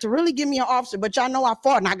hard time to really give me an officer, but y'all know I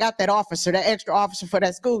fought and I got that officer, that extra officer for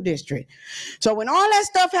that school district. So when all that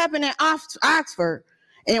stuff happened in Oxford,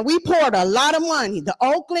 and we poured a lot of money, the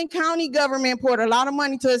Oakland County government poured a lot of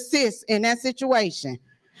money to assist in that situation.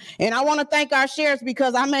 And I want to thank our sheriffs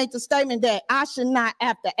because I made the statement that I should not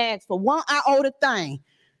have to ask for one iota thing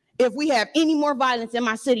if we have any more violence in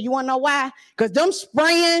my city. You want to know why? Because them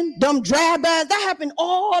spraying, them drive-bys, that happened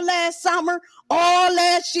all last summer, all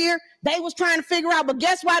last year. They was trying to figure out, but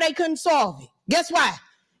guess why they couldn't solve it? Guess why?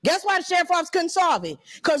 Guess why the sheriff's office couldn't solve it?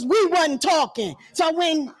 Because we wasn't talking. So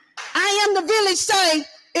when I Am the Village say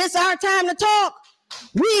it's our time to talk,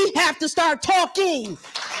 we have to start talking.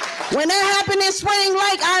 When that happened in Spring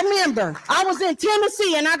Lake, I remember I was in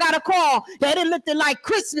Tennessee and I got a call that it looked like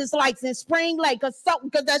Christmas lights in Spring Lake because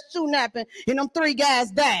that shooting happened and them 3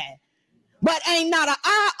 guys died. But ain't not an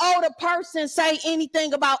iota person say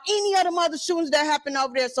anything about any of them other shootings that happened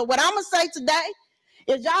over there. So what I'm going to say today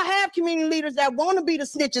is y'all have community leaders that want to be the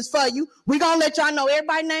snitches for you. We're going to let y'all know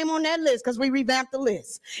everybody's name on that list because we revamped the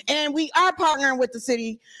list. And we are partnering with the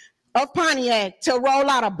city of Pontiac to roll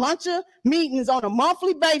out a bunch of meetings on a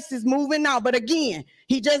monthly basis moving out. But again,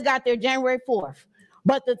 he just got there January 4th.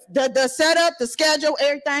 But the setup, the schedule,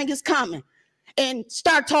 everything is coming. And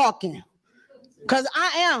start talking. Because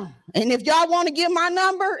I am. And if y'all want to give my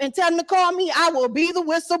number and tell them to call me, I will be the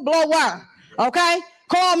whistleblower. Okay?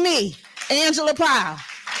 Call me, Angela Powell.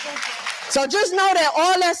 So just know that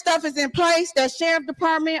all that stuff is in place. That sheriff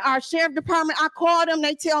department, our sheriff department, I call them,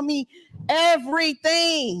 they tell me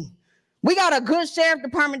everything. We got a good sheriff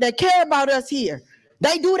department that care about us here.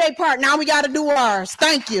 They do their part. Now we got to do ours.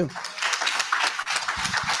 Thank you.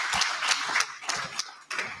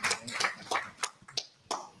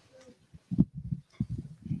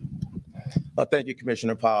 Thank you,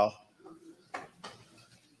 Commissioner Powell.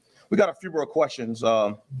 We got a few more questions,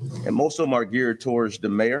 and most of them are geared towards the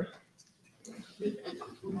mayor.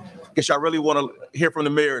 Guess y'all really want to hear from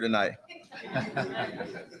the mayor tonight.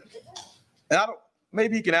 And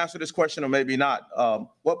maybe he can answer this question or maybe not.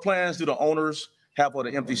 What plans do the owners have for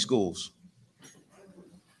the empty schools?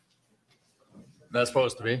 That's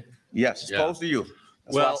supposed to be? Yes, it's supposed to you.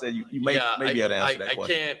 That's why I said you may be able to answer that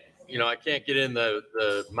question. I can't get in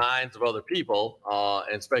the minds of other people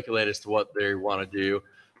and speculate as to what they want to do.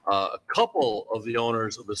 A couple of the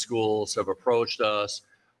owners of the schools have approached us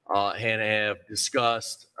and have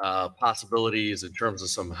discussed possibilities in terms of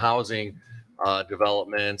some housing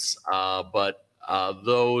developments, but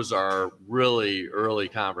those are really early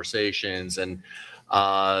conversations. And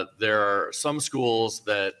there are some schools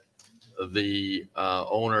that the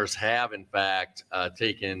owners have, in fact,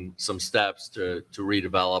 taken some steps to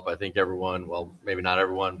redevelop. I think everyone, well, maybe not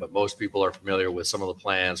everyone, but most people are familiar with some of the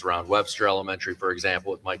plans around Webster Elementary, for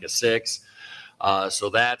example, with Micah 6. So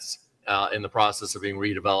that's in the process of being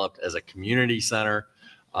redeveloped as a community center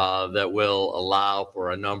that will allow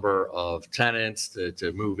for a number of tenants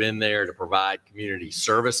to move in there to provide community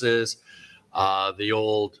services. The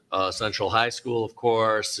old Central High School, of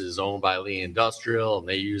course, is owned by Lee Industrial, and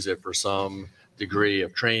they use it for some degree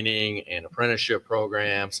of training and apprenticeship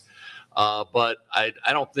programs. But I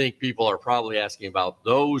don't think people are probably asking about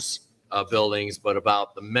those buildings, but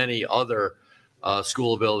about the many other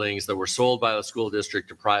school buildings that were sold by the school district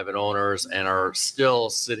to private owners and are still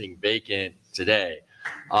sitting vacant today.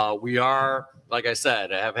 We are, like I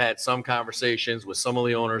said, I have had some conversations with some of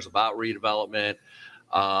the owners about redevelopment.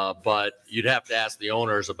 But you'd have to ask the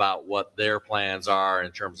owners about what their plans are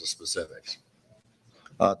in terms of specifics.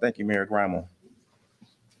 Thank you, Mayor Gramo.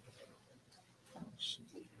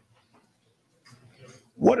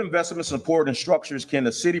 What investment support and structures can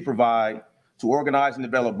the city provide to organize and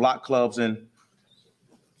develop block clubs and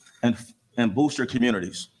booster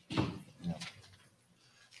communities?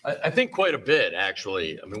 I think quite a bit,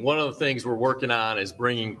 actually. I mean, one of the things we're working on is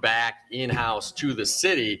bringing back in-house to the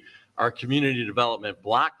city our community development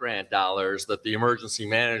block grant dollars that the emergency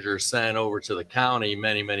manager sent over to the county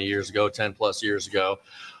many, many years ago, 10 plus years ago.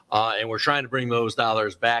 And we're trying to bring those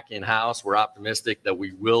dollars back in-house. We're optimistic that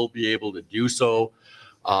we will be able to do so.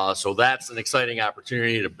 So that's an exciting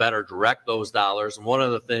opportunity to better direct those dollars. And one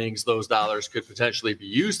of the things those dollars could potentially be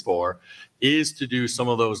used for is to do some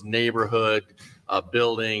of those neighborhood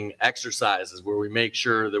building exercises where we make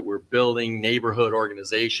sure that we're building neighborhood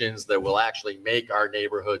organizations that will actually make our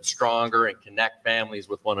neighborhood stronger and connect families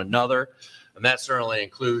with one another. And that certainly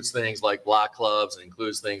includes things like block clubs, and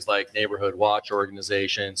includes things like neighborhood watch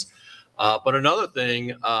organizations. But another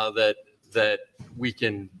thing that we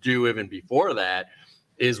can do even before that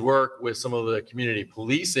is work with some of the community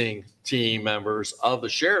policing team members of the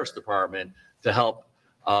sheriff's department to help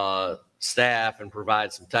staff and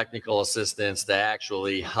provide some technical assistance to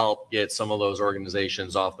actually help get some of those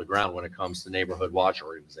organizations off the ground when it comes to neighborhood watch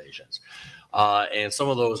organizations. And some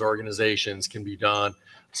of those organizations can be done,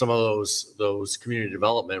 some of those community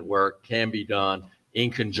development work can be done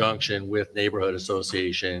in conjunction with neighborhood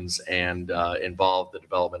associations and involve the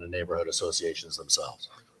development of neighborhood associations themselves.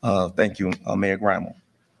 Thank you, Mayor Grimal.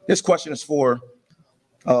 This question is for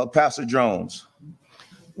Pastor Jones.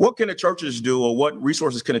 What can the churches do, or what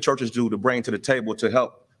resources can the churches do to bring to the table to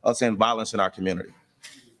help us end violence in our community?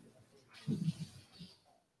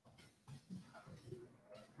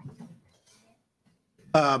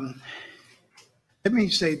 Let me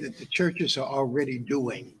say that the churches are already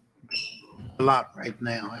doing a lot right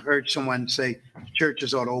now. I heard someone say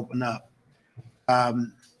churches ought to open up.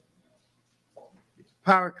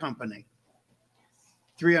 Power company,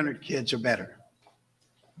 300 kids or better.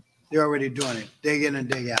 They're already doing it day in and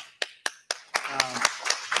day out.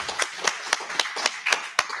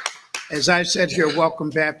 As I said here, Welcome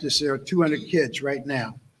Baptist, there are 200 kids right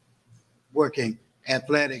now working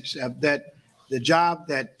athletics. That the job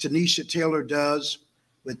that Tanisha Taylor does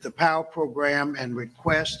with the POW program and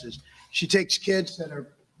Request is she takes kids that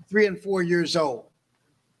are 3 and 4 years old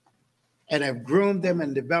and have groomed them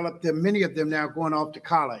and developed them. Many of them now going off to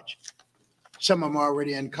college. Some of them are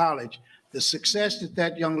already in college. The success that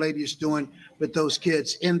that young lady is doing with those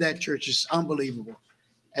kids in that church is unbelievable.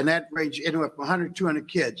 And that ranges anywhere from 100, 200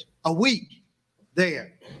 kids a week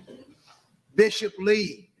there. Bishop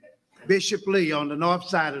Lee on the north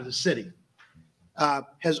side of the city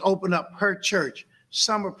has opened up her church,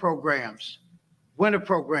 summer programs, winter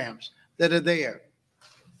programs that are there.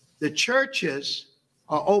 The churches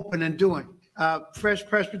are open and doing. Fresh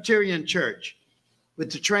Presbyterian Church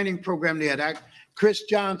with the training program they had. Chris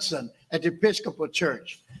Johnson at the Episcopal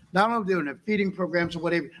Church. Not only doing the feeding programs or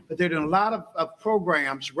whatever, but they're doing a lot of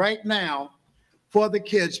programs right now for the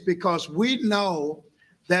kids because we know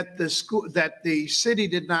that the city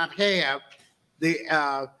did not have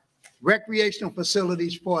the recreational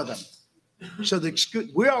facilities for them. So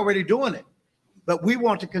we're already doing it, but we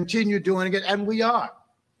want to continue doing it, and we are.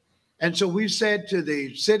 And so we've said to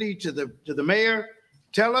the city, to the mayor,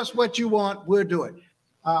 tell us what you want, we'll do it.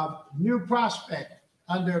 New Prospect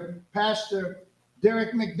under Pastor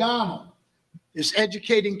Derek McDonald is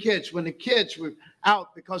educating kids. When the kids were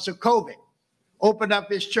out because of COVID, opened up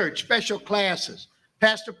his church, special classes.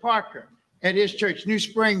 Pastor Parker at his church, New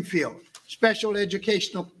Springfield, special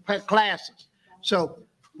educational classes. So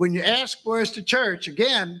when you ask for us to church,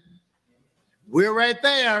 again, we're right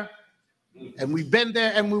there, and we've been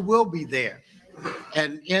there, and we will be there.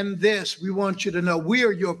 And in this, we want you to know we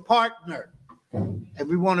are your partner, and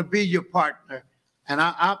we want to be your partner. And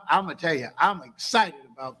I'm going to tell you, I'm excited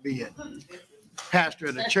about being pastor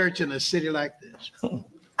of a church in a city like this.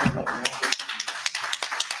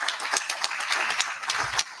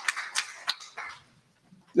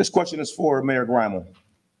 This question is for Mayor Grimal.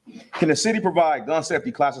 Can the city provide gun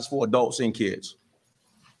safety classes for adults and kids?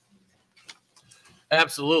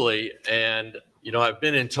 Absolutely. And, you know, I've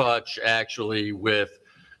been in touch actually with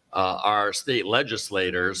our state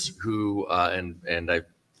legislators who,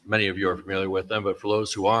 many of you are familiar with them, but for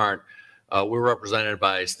those who aren't, we're represented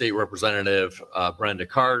by State Representative Brenda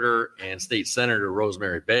Carter and State Senator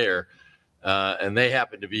Rosemary Bayer, and they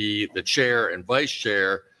happen to be the chair and vice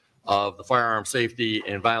chair of the Firearm Safety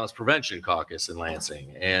and Violence Prevention Caucus in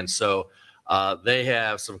Lansing. And so they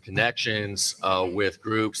have some connections with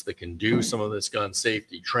groups that can do some of this gun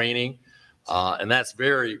safety training. And that's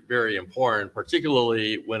very, very important,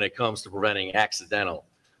 particularly when it comes to preventing accidental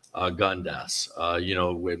gun deaths. You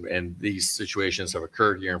know, and these situations have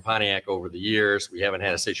occurred here in Pontiac over the years. We haven't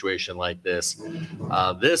had a situation like this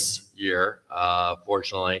this year,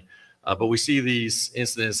 fortunately. But we see these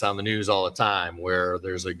incidents on the news all the time where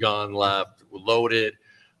there's a gun left loaded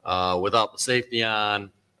without the safety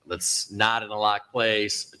on, that's not in a locked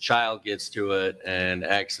place. A child gets to it and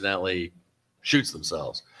accidentally shoots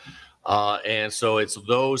themselves. And so it's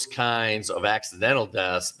those kinds of accidental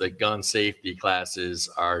deaths that gun safety classes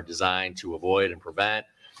are designed to avoid and prevent.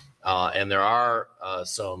 And there are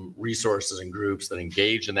some resources and groups that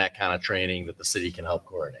engage in that kind of training that the city can help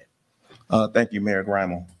coordinate. Thank you, Mayor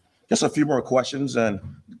Grimal. Just a few more questions, and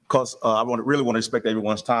because I really want to respect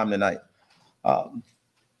everyone's time tonight.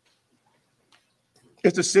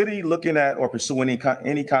 Is the city looking at or pursuing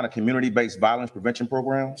any kind of community-based violence prevention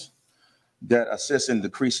programs that assist in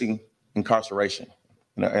decreasing incarceration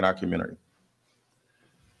in our community?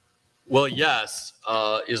 Well, yes,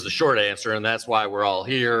 is the short answer, and that's why we're all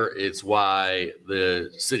here. It's why the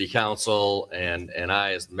city council and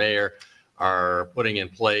I, as the mayor, are putting in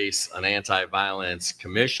place an anti-violence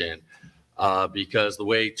commission, because the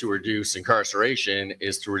way to reduce incarceration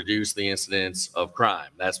is to reduce the incidence of crime.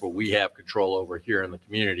 That's what we have control over here in the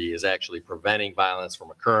community, is actually preventing violence from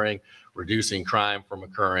occurring, reducing crime from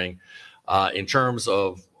occurring. In terms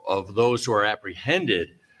of those who are apprehended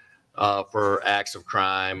for acts of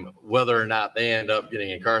crime, whether or not they end up getting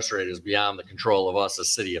incarcerated is beyond the control of us as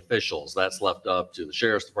city officials. That's left up to the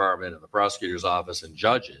sheriff's department and the prosecutor's office and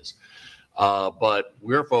judges. But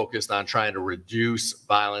we're focused on trying to reduce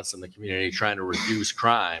violence in the community, trying to reduce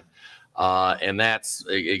crime. And that's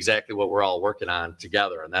exactly what we're all working on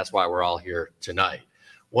together. And that's why we're all here tonight.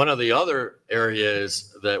 One of the other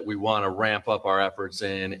areas that we want to ramp up our efforts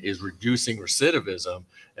in is reducing recidivism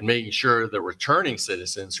and making sure that returning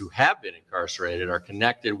citizens who have been incarcerated are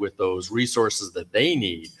connected with those resources that they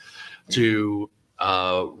need to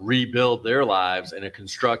rebuild their lives in a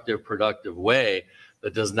constructive, productive way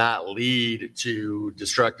that does not lead to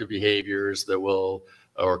destructive behaviors that will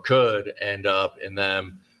or could end up in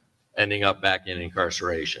them ending up back in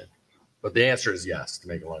incarceration. But the answer is yes, to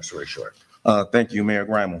make a long story short. Thank you, Mayor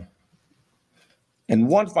Grimal. And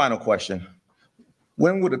one final question.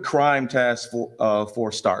 When would the crime task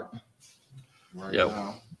force start?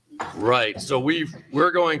 Right. So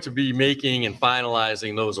we're going to be making and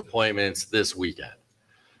finalizing those appointments this weekend.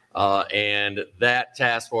 And that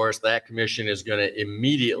task force, that commission is going to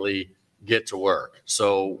immediately get to work.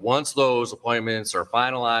 So once those appointments are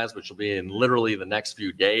finalized, which will be in literally the next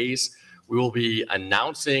few days, we will be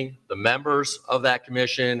announcing the members of that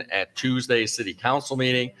commission at Tuesday's city council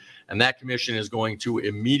meeting, and that commission is going to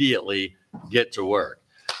immediately get to work.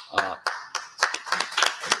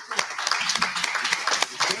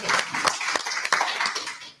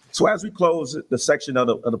 So as we close the section of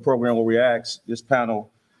the program where we ask this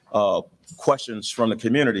panel questions from the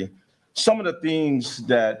community, some of the things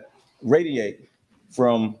that radiate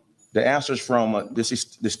from the answers from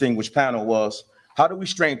this distinguished panel was, how do we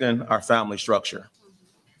strengthen our family structure?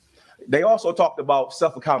 They also talked about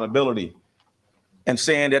self-accountability and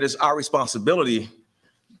saying that it's our responsibility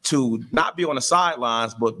to not be on the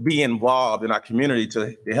sidelines, but be involved in our community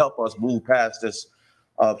to help us move past this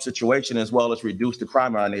situation, as well as reduce the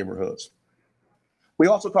crime in our neighborhoods. We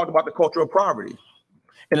also talked about the culture of poverty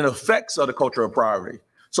and the effects of the culture of poverty.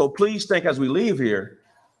 So please think as we leave here,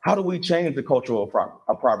 how do we change the culture of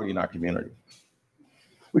poverty in our community?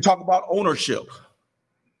 We talk about ownership.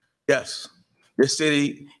 Yes, this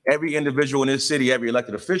city, every individual in this city, every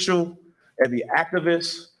elected official, every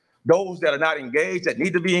activist, those that are not engaged, that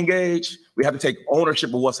need to be engaged, we have to take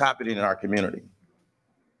ownership of what's happening in our community.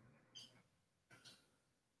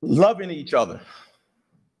 Loving each other.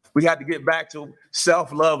 We have to get back to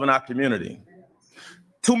self-love in our community.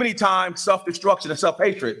 Too many times, self-destruction and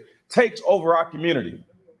self-hatred takes over our community.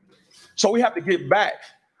 So we have to get back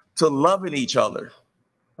to loving each other,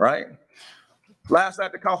 right? Last night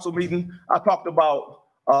at the council meeting, I talked about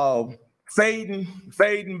fade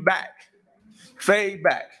back.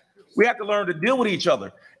 We have to learn to deal with each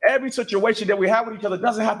other. Every situation that we have with each other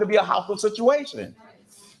doesn't have to be a hostile situation.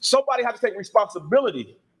 Somebody has to take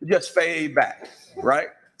responsibility to just fade back, right?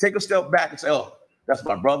 Take a step back and say, oh, that's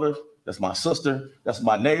my brother, that's my sister, that's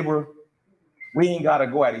my neighbor. We ain't got to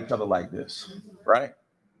go at each other like this, right?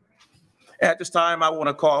 At this time, I want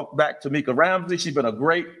to call back Tamika Ramsey. She's been a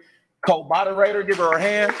great co-moderator. Give her a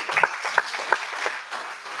hand.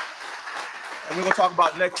 And we're going to talk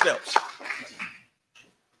about next steps.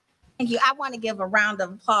 Thank you. I want to give a round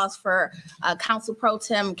of applause for Council Pro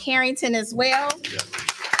Tem Carrington as well. Yeah.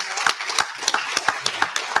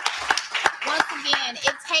 Once again,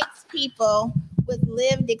 it takes people with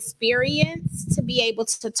lived experience to be able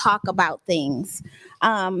to talk about things.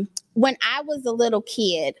 When I was a little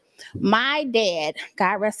kid, my dad,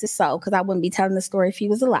 God rest his soul, because I wouldn't be telling the story if he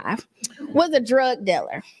was alive, was a drug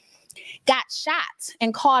dealer. Got shot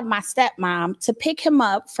and called my stepmom to pick him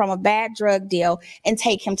up from a bad drug deal and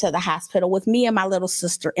take him to the hospital with me and my little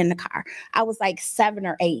sister in the car. I was like 7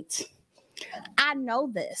 or 8. I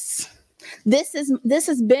know this. This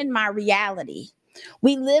has been my reality.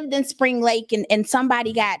 We lived in Spring Lake and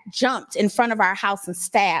somebody got jumped in front of our house and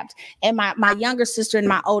stabbed. And my younger sister and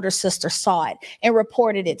my older sister saw it and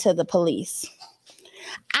reported it to the police.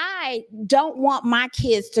 I I don't want my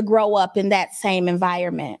kids to grow up in that same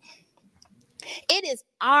environment. It is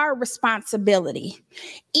our responsibility,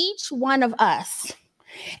 each one of us.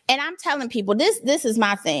 And I'm telling people, this is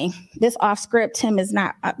my thing. This off script, Tim is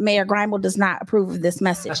not, Mayor Grimel does not approve of this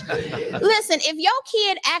message. Listen, if your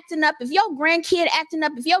kid acting up, if your grandkid acting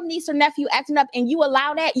up, if your niece or nephew acting up and you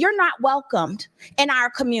allow that, you're not welcomed in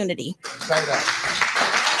our community. Say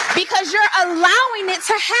that. Because you're allowing it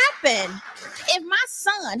to happen. If my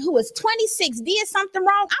son, who is 26, did something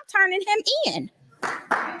wrong, I'm turning him in.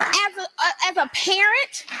 As a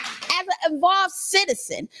parent, as an involved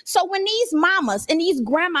citizen. So when these mamas and these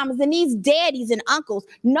grandmamas and these daddies and uncles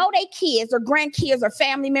know their kids or grandkids or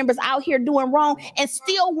family members out here doing wrong and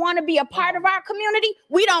still want to be a part of our community,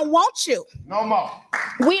 we don't want you. No more.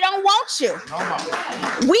 We don't want you. No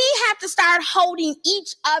more. We have to start holding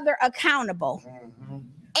each other accountable.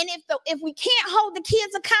 And if we can't hold the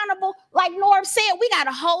kids accountable, like Norm said, we got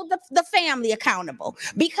to hold the family accountable.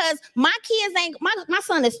 Because my kids ain't, my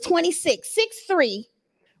son is 26, 6'3",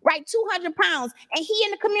 right, 200 pounds, and he in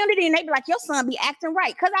the community, and they be like, your son be acting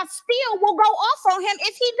right. Because I still will go off on him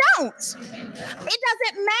if he don't. It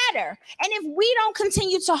doesn't matter. And if we don't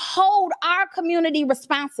continue to hold our community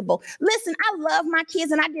responsible, listen, I love my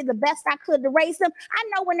kids, and I did the best I could to raise them. I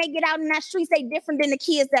know when they get out in that street, they different than the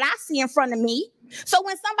kids that I see in front of me. So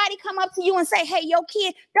when somebody come up to you and say, hey, yo,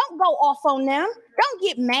 kid, don't go off on them. Don't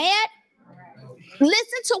get mad.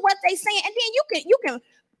 Listen to what they saying, and then you can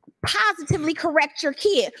positively correct your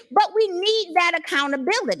kid. But we need that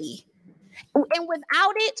accountability. And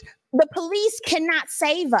without it, the police cannot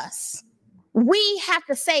save us. We have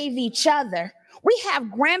to save each other. We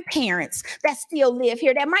have grandparents that still live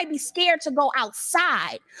here that might be scared to go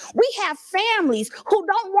outside. We have families who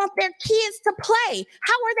don't want their kids to play.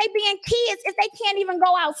 How are they being kids if they can't even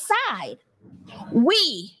go outside?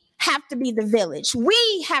 We have to be the village.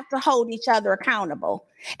 We have to hold each other accountable.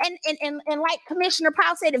 And like Commissioner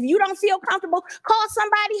Powell said, if you don't feel comfortable, call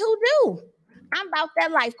somebody who do. I'm about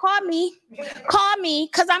that life. Call me,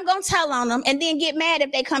 because I'm going to tell on them and then get mad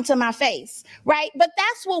if they come to my face, right? But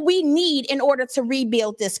that's what we need in order to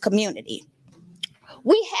rebuild this community.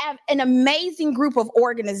 We have an amazing group of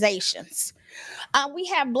organizations. We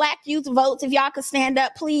have Black Youth Votes. If y'all could stand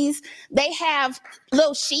up, please. They have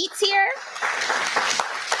little sheets here.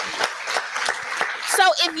 So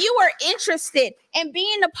if you are interested in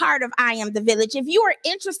being a part of I Am the Village, if you are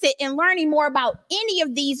interested in learning more about any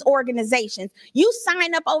of these organizations, you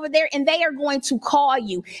sign up over there and they are going to call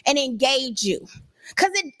you and engage you.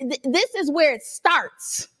 Because this is where it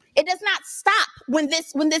starts. It does not stop when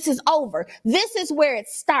this is over. This is where it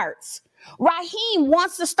starts. Raheem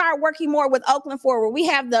wants to start working more with Oakland Forward. We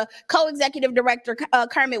have the co-executive director,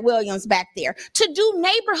 Kermit Williams, back there to do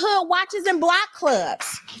neighborhood watches and block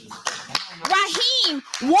clubs. Raheem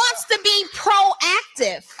wants to be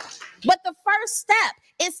proactive, but the first step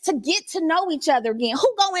is to get to know each other again.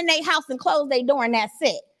 Who go in their house and close their door and that's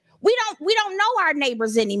it? We don't know our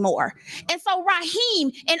neighbors anymore. And so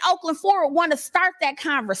Raheem and Oakland Forward want to start that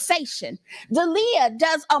conversation. Dalia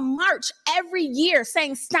does a march every year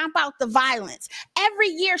saying stomp out the violence. Every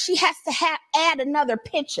year she has to add another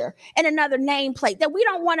picture and another nameplate that we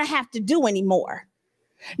don't want to have to do anymore.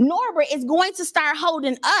 Norbert is going to start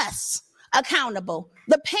holding us accountable,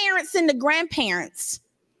 the parents and the grandparents.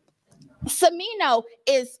 Semino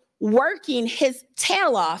is working his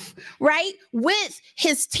tail off, right, with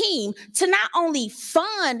his team to not only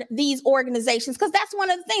fund these organizations, because that's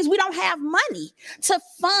one of the things, we don't have money to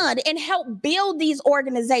fund and help build these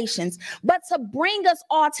organizations, but to bring us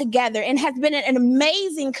all together, and has been an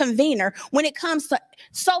amazing convener when it comes to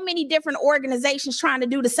so many different organizations trying to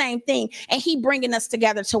do the same thing, and he bringing us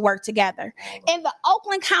together to work together. And the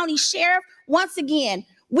Oakland County Sheriff, once again,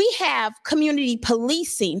 we have community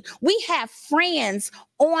policing. We have friends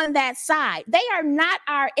on that side. They are not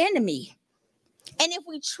our enemy. And if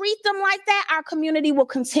we treat them like that, our community will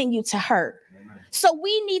continue to hurt. So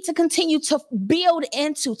we need to continue to build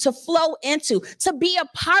into, to flow into, to be a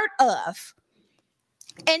part of,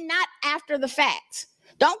 and not after the fact.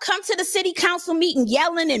 Don't come to the city council meeting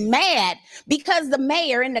yelling and mad because the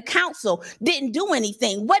mayor and the council didn't do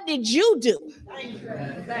anything. What did you do?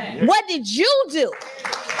 What did you do?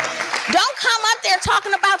 Don't come up there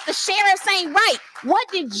talking about the sheriffs ain't right. What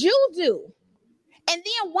did you do? And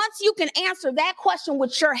then once you can answer that question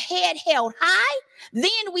with your head held high,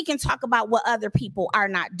 then we can talk about what other people are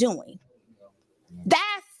not doing. That's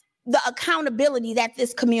the accountability that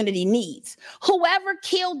this community needs. Whoever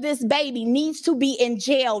killed this baby needs to be in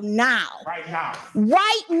jail now. Right now.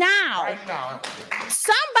 Right now. Right now.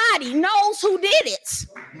 Somebody knows who did it.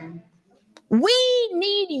 We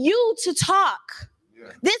need you to talk.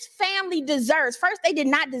 This family deserves, first, they did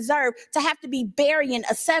not deserve to have to be burying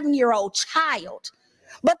a 7-year-old child.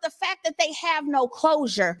 But the fact that they have no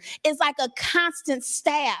closure is like a constant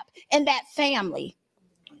stab in that family.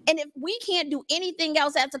 And if we can't do anything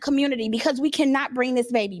else as a community, because we cannot bring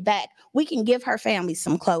this baby back, we can give her family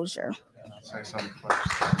some closure. Say something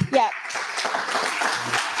first. Yeah.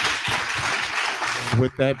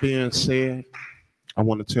 With that being said, I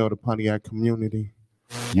want to tell the Pontiac community,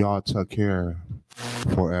 y'all took care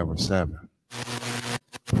of Forever 7.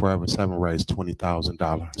 Forever 7 raised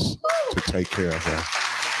 $20,000 to take care of her.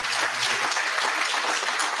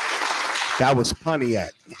 That was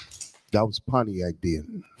Pontiac. That was Pontiac did.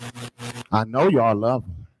 I know y'all love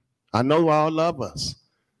her. I know y'all love us.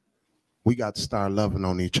 We got to start loving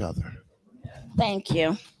on each other. Thank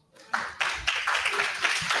you.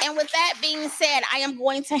 And with that being said, I am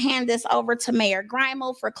going to hand this over to Mayor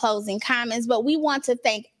Grimo for closing comments, but we want to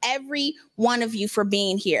thank every one of you for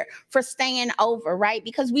being here, for staying over, right?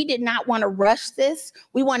 Because we did not want to rush this.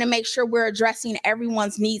 We want to make sure we're addressing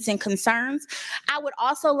everyone's needs and concerns. I would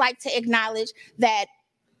also like to acknowledge that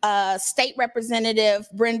State Representative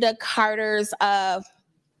Brenda Carter's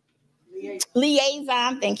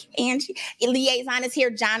liaison, thank you, Angie. Liaison is here,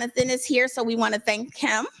 Jonathan is here, so we want to thank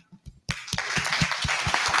him.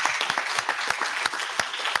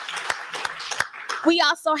 We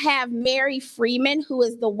also have Mary Freeman, who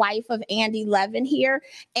is the wife of Andy Levin here,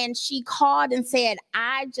 and she called and said,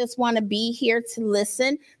 I just want to be here to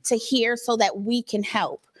listen, to hear so that we can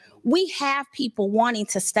help. We have people wanting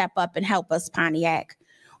to step up and help us, Pontiac,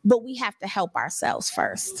 but we have to help ourselves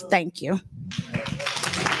first. Thank you.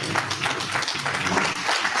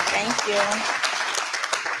 Thank you.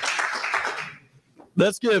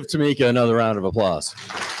 Let's give Tamika another round of applause.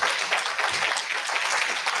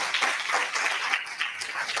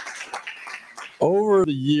 Over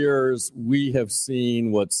the years, we have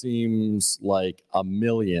seen what seems like a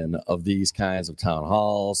million of these kinds of town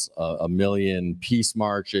halls, a million peace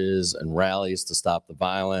marches and rallies to stop the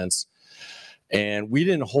violence. And we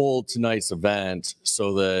didn't hold tonight's event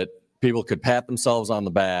so that people could pat themselves on the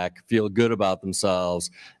back, feel good about themselves,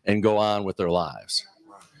 and go on with their lives.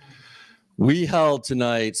 We held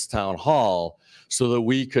tonight's town hall so that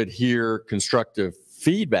we could hear constructive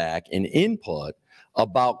feedback and input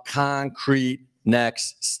about concrete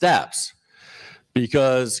next steps,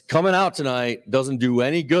 because coming out tonight doesn't do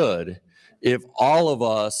any good if all of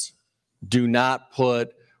us do not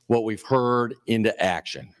put what we've heard into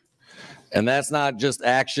action. And that's not just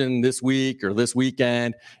action this week or this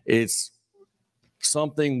weekend. It's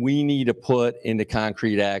something we need to put into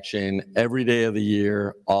concrete action every day of the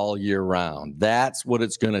year, all year round. That's what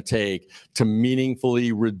it's going to take to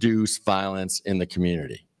meaningfully reduce violence in the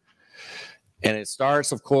community. And it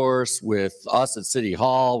starts, of course, with us at City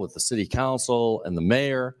Hall, with the City Council and the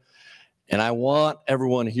mayor. And I want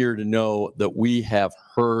everyone here to know that we have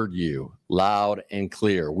heard you loud and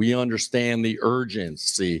clear. We understand the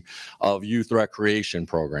urgency of youth recreation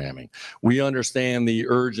programming. We understand the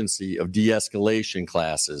urgency of de-escalation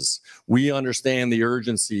classes. We understand the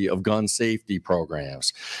urgency of gun safety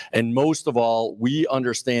programs. And most of all, we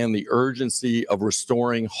understand the urgency of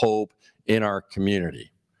restoring hope in our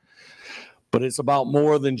community. But it's about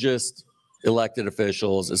more than just elected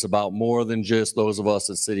officials. It's about more than just those of us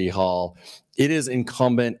at City Hall. It is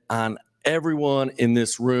incumbent on everyone in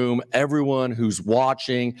this room, everyone who's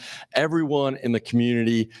watching, everyone in the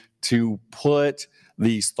community to put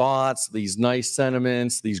these thoughts, these nice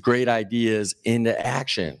sentiments, these great ideas into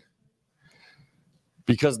action.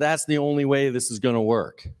 Because that's the only way this is going to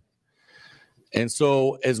work. And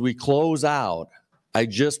so as we close out, I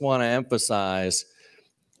just want to emphasize,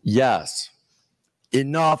 yes,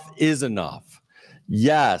 enough is enough.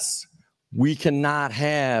 Yes, we cannot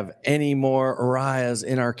have any more Arias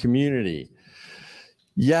in our community.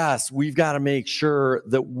 Yes, we've got to make sure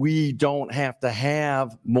that we don't have to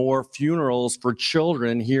have more funerals for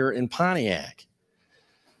children here in Pontiac.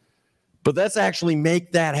 But let's actually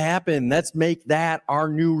make that happen. Let's make that our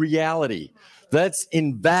new reality. Let's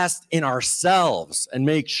invest in ourselves and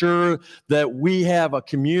make sure that we have a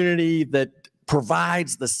community that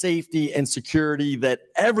provides the safety and security that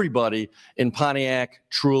everybody in Pontiac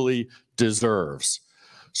truly deserves.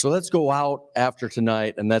 So let's go out after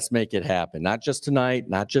tonight and let's make it happen. Not just tonight,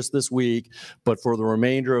 not just this week, but for the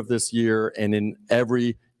remainder of this year and in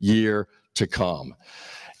every year to come.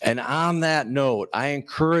 And on that note, I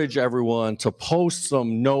encourage everyone to post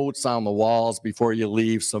some notes on the walls before you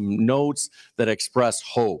leave, some notes that express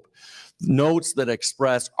hope. notes that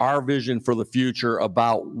express our vision for the future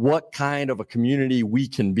about what kind of a community we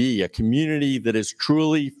can be, a community that is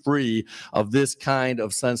truly free of this kind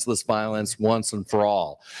of senseless violence once and for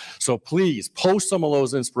all. So please post some of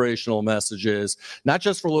those inspirational messages, not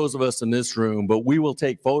just for those of us in this room, but we will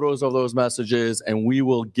take photos of those messages and we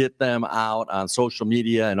will get them out on social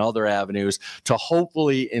media and other avenues to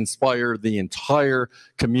hopefully inspire the entire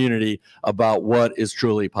community about what is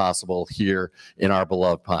truly possible here in our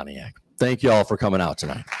beloved Pontiac. Thank you all for coming out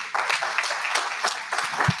tonight.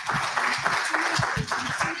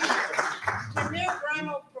 Can Mayor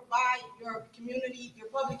Grimo provide your community, your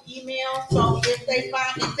public email? So if they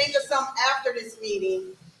think of something after this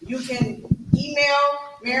meeting, you can email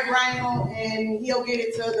Mayor Grimo and he'll get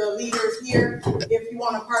it to the leaders here if you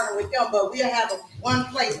want to partner with them. But we'll have one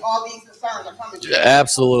place all these concerns are coming to.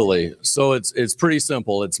 Absolutely. So it's pretty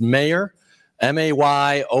simple. It's mayor,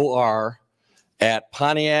 MAYOR, at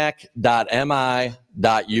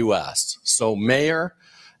pontiac.mi.us. So mayor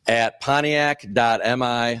at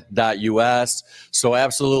pontiac.mi.us. So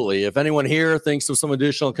absolutely, if anyone here thinks of some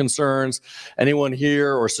additional concerns, anyone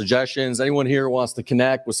here or suggestions, anyone here wants to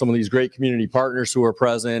connect with some of these great community partners who are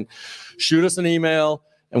present, shoot us an email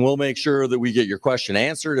and we'll make sure that we get your question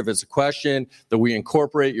answered. If it's a question, that we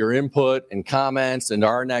incorporate your input and comments into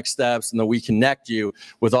our next steps, and that we connect you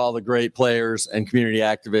with all the great players and community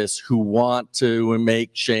activists who want to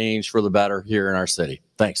make change for the better here in our city.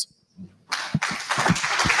 Thanks.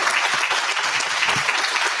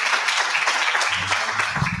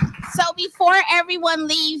 So before everyone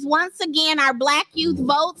leaves, once again, our Black Youth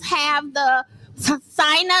Votes have the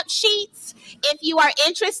sign-up sheets. If you are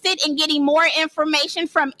interested in getting more information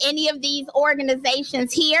from any of these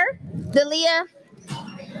organizations here, Dalia.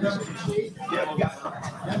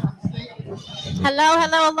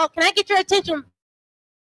 Hello. Can I get your attention?